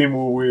gets any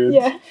more weird.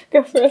 Yeah,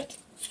 go for it.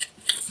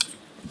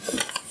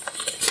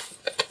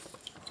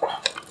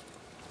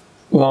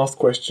 Last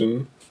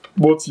question.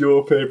 What's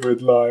your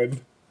favourite line?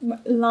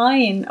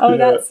 Line? Oh,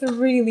 that's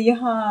really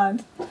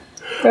hard.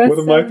 One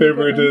of my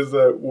favourite is,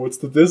 what's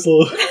the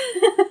dizzle?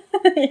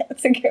 Yeah,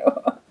 it's a good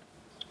one.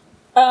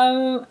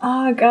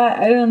 Oh god,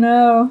 I don't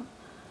know.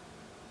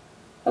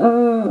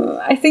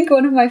 I think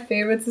one of my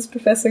favorites is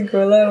Professor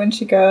Grilla when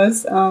she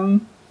goes,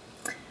 the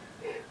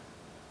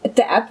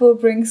apple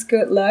brings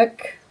good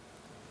luck.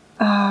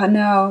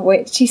 No,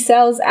 wait, she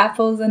sells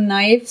apples and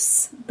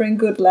knives, bring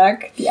good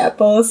luck. The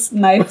apples,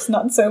 knives,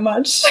 not so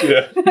much.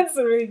 Yeah. That's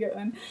a really good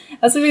one.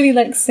 That's a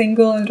really,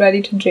 single and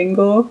ready to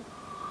jingle.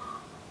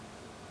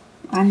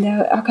 And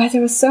there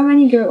were so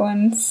many good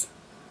ones.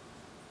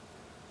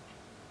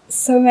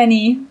 So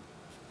many.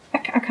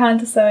 I can't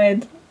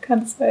decide.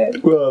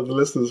 Well, the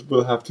listeners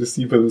will have to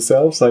see for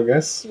themselves, I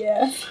guess.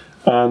 Yeah.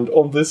 And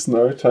on this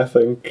note, I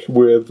think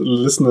with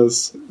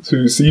listeners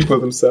to see for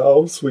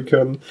themselves, we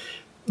can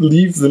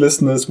leave the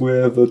listeners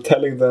with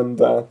telling them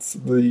that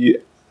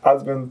the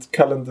Advent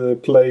calendar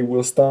play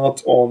will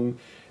start on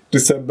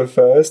December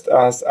 1st,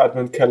 as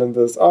Advent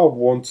calendars are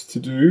wont to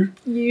do.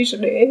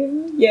 Usually,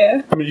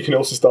 yeah. I mean, you can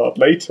also start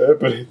later,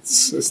 but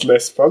it's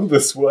less fun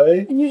this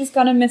way. And you're just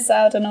gonna miss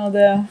out on all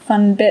the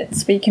fun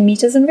bits where you can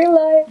meet us in real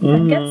life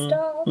and get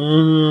stuff.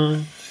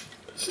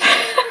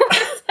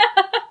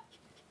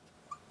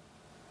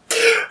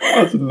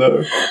 I don't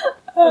know.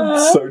 I'm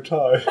so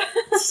tired.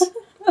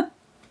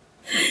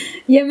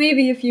 Yeah,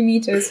 maybe if you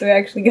meet us, we're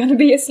actually gonna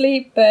be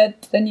asleep,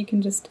 but then you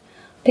can just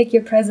pick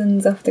your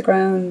presents off the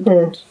ground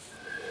and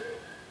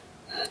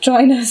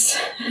join us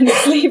and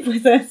sleep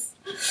with us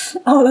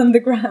all on the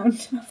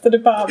ground of the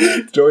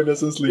department. Join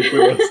us and sleep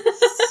with us.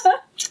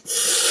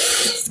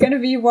 It's gonna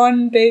be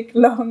one big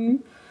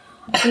long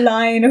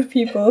line of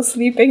people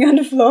sleeping on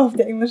the floor of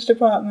the English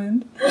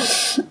department.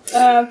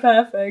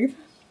 Perfect.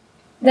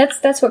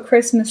 That's what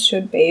Christmas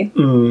should be.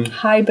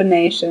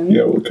 Hibernation.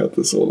 Yeah, we'll cut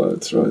this all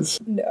out, right?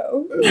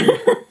 No.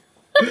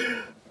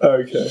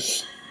 Okay.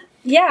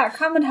 Yeah,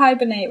 come and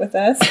hibernate with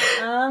us.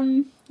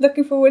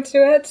 Looking forward to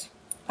it.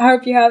 I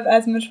hope you have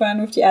as much fun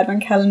with the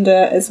Advent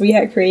calendar as we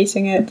had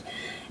creating it.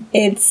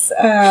 It's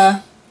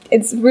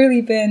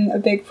really been a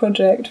big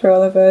project for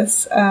all of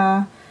us.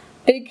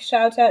 Big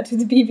shout out to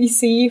the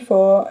BBC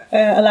for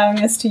allowing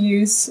us to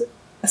use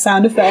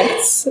sound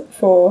effects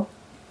for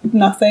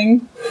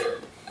nothing.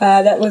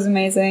 That was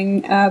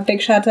amazing.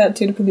 Big shout out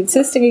to the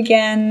Publicistic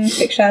again.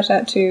 Big shout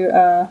out to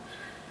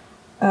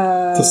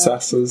the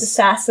Sassers.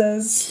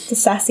 The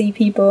sassy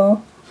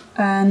people.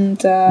 And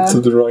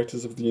to the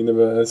writers of the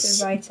universe.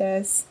 The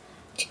writers.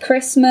 To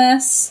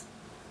Christmas.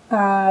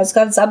 It's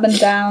got its up and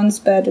downs,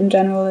 but in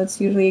general it's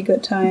usually a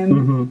good time.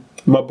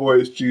 Mm-hmm. My boy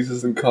is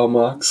Jesus and Karl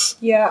Marx.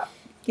 Yeah,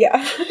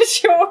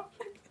 sure.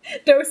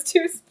 Those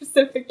two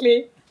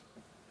specifically.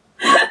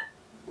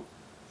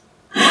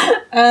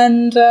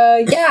 And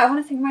I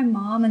want to thank my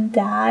mom and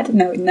dad.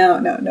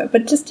 No.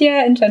 But just,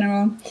 in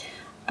general.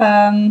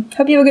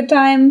 Hope you have a good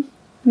time.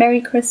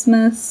 Merry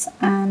Christmas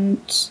and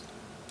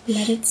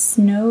let it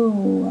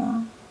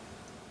snow.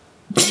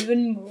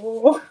 Even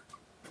more.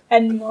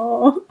 And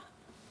more.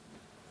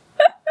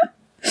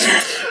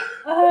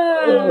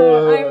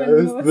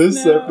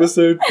 This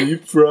episode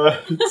deep fried.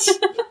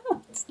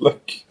 It's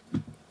like...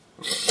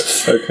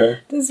 Okay.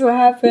 This is what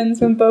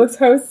happens when both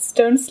hosts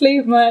don't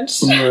sleep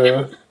much.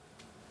 Yeah.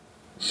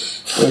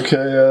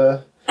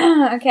 Okay,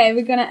 Okay,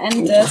 we're gonna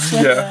end this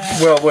with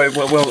Well, wait.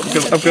 Well,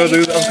 I'm gonna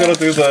do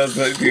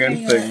the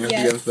end thing.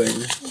 Yeah. The end thing.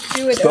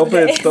 do it. Stop over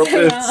it! the Stop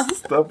ASMR. it!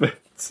 Stop it!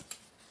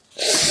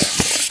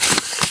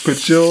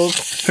 Put your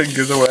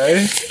fingers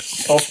away.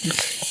 Off.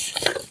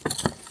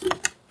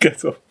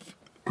 Get off.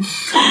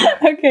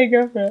 Okay,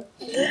 go for it.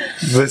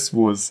 This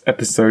was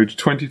episode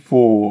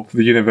 24 of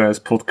the Universe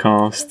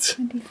podcast.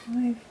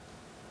 25.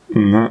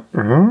 No,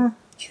 You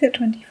said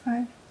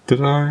 25.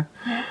 did I?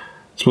 Yeah.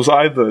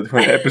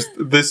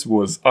 This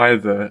was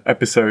either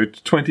episode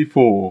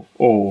 24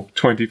 or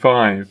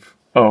 25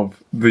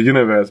 of the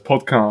Universe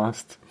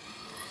podcast.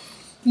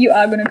 You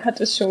are gonna cut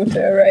this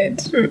shorter,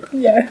 right?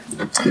 Yeah.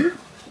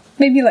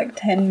 Maybe like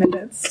 10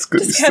 minutes. It's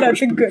good. Just cut out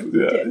the good,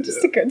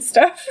 the good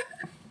stuff.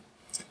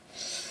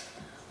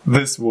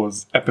 This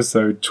was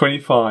episode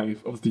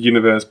 25 of the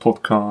Universe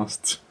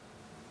podcast.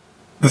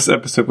 This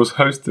episode was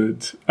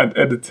hosted and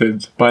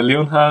edited by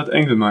Leonhard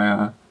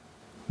Engelmeyer.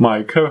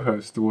 My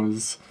co-host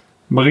was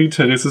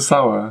Marie-Therese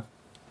Sauer,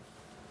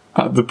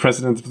 the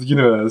president of the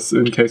universe,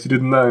 in case you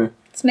didn't know.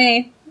 It's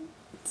me.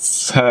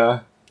 It's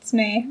her. It's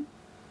me.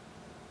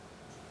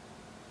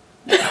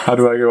 How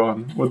do I go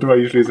on? What do I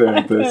usually say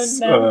at this?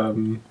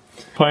 don't know.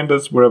 Find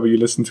us wherever you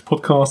listen to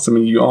podcasts. I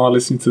mean, you are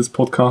listening to this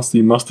podcast,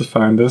 you must have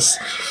found us.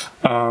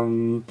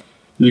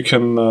 You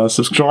can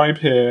subscribe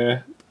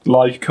here,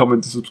 like,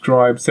 comment, and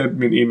subscribe. Send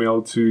me an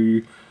email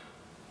to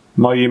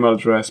my email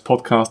address,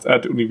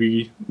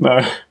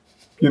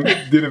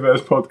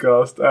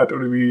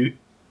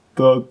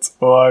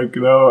 universepodcast@univ.org.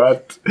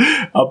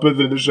 I'll put it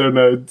in the show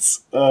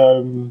notes.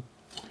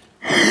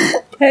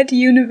 At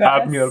Universe.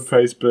 Add me on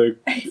Facebook.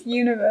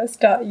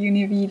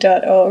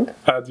 universe.univ.org.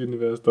 At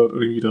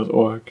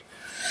universe.univ.org.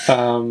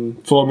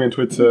 Follow me on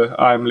Twitter.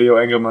 I'm Leo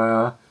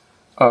Engelmeyer.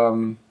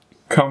 Come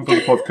for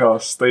the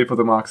podcast. Stay for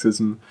the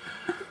Marxism.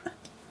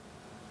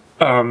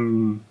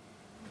 Come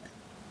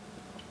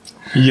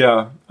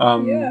to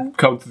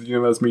the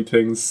Universe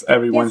meetings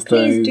every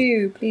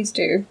Wednesday. Please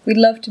do. We'd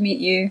love to meet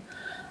you.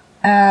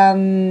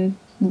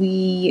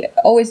 We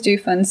always do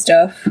fun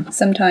stuff.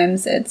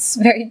 Sometimes it's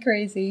very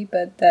crazy,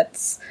 but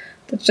that's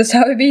just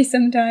how it be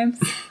sometimes.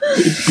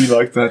 It'd be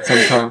like that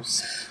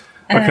sometimes.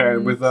 Okay,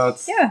 with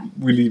that,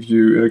 we leave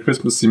you in a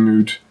Christmassy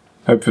mood,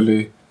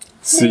 hopefully.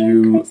 See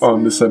you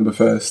on December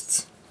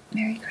 1st.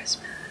 Merry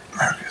Christmas.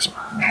 Merry Christmas.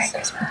 Merry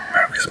Christmas.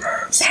 Merry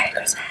Christmas. Merry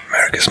Christmas.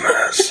 Merry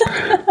Christmas.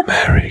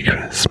 Merry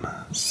Christmas.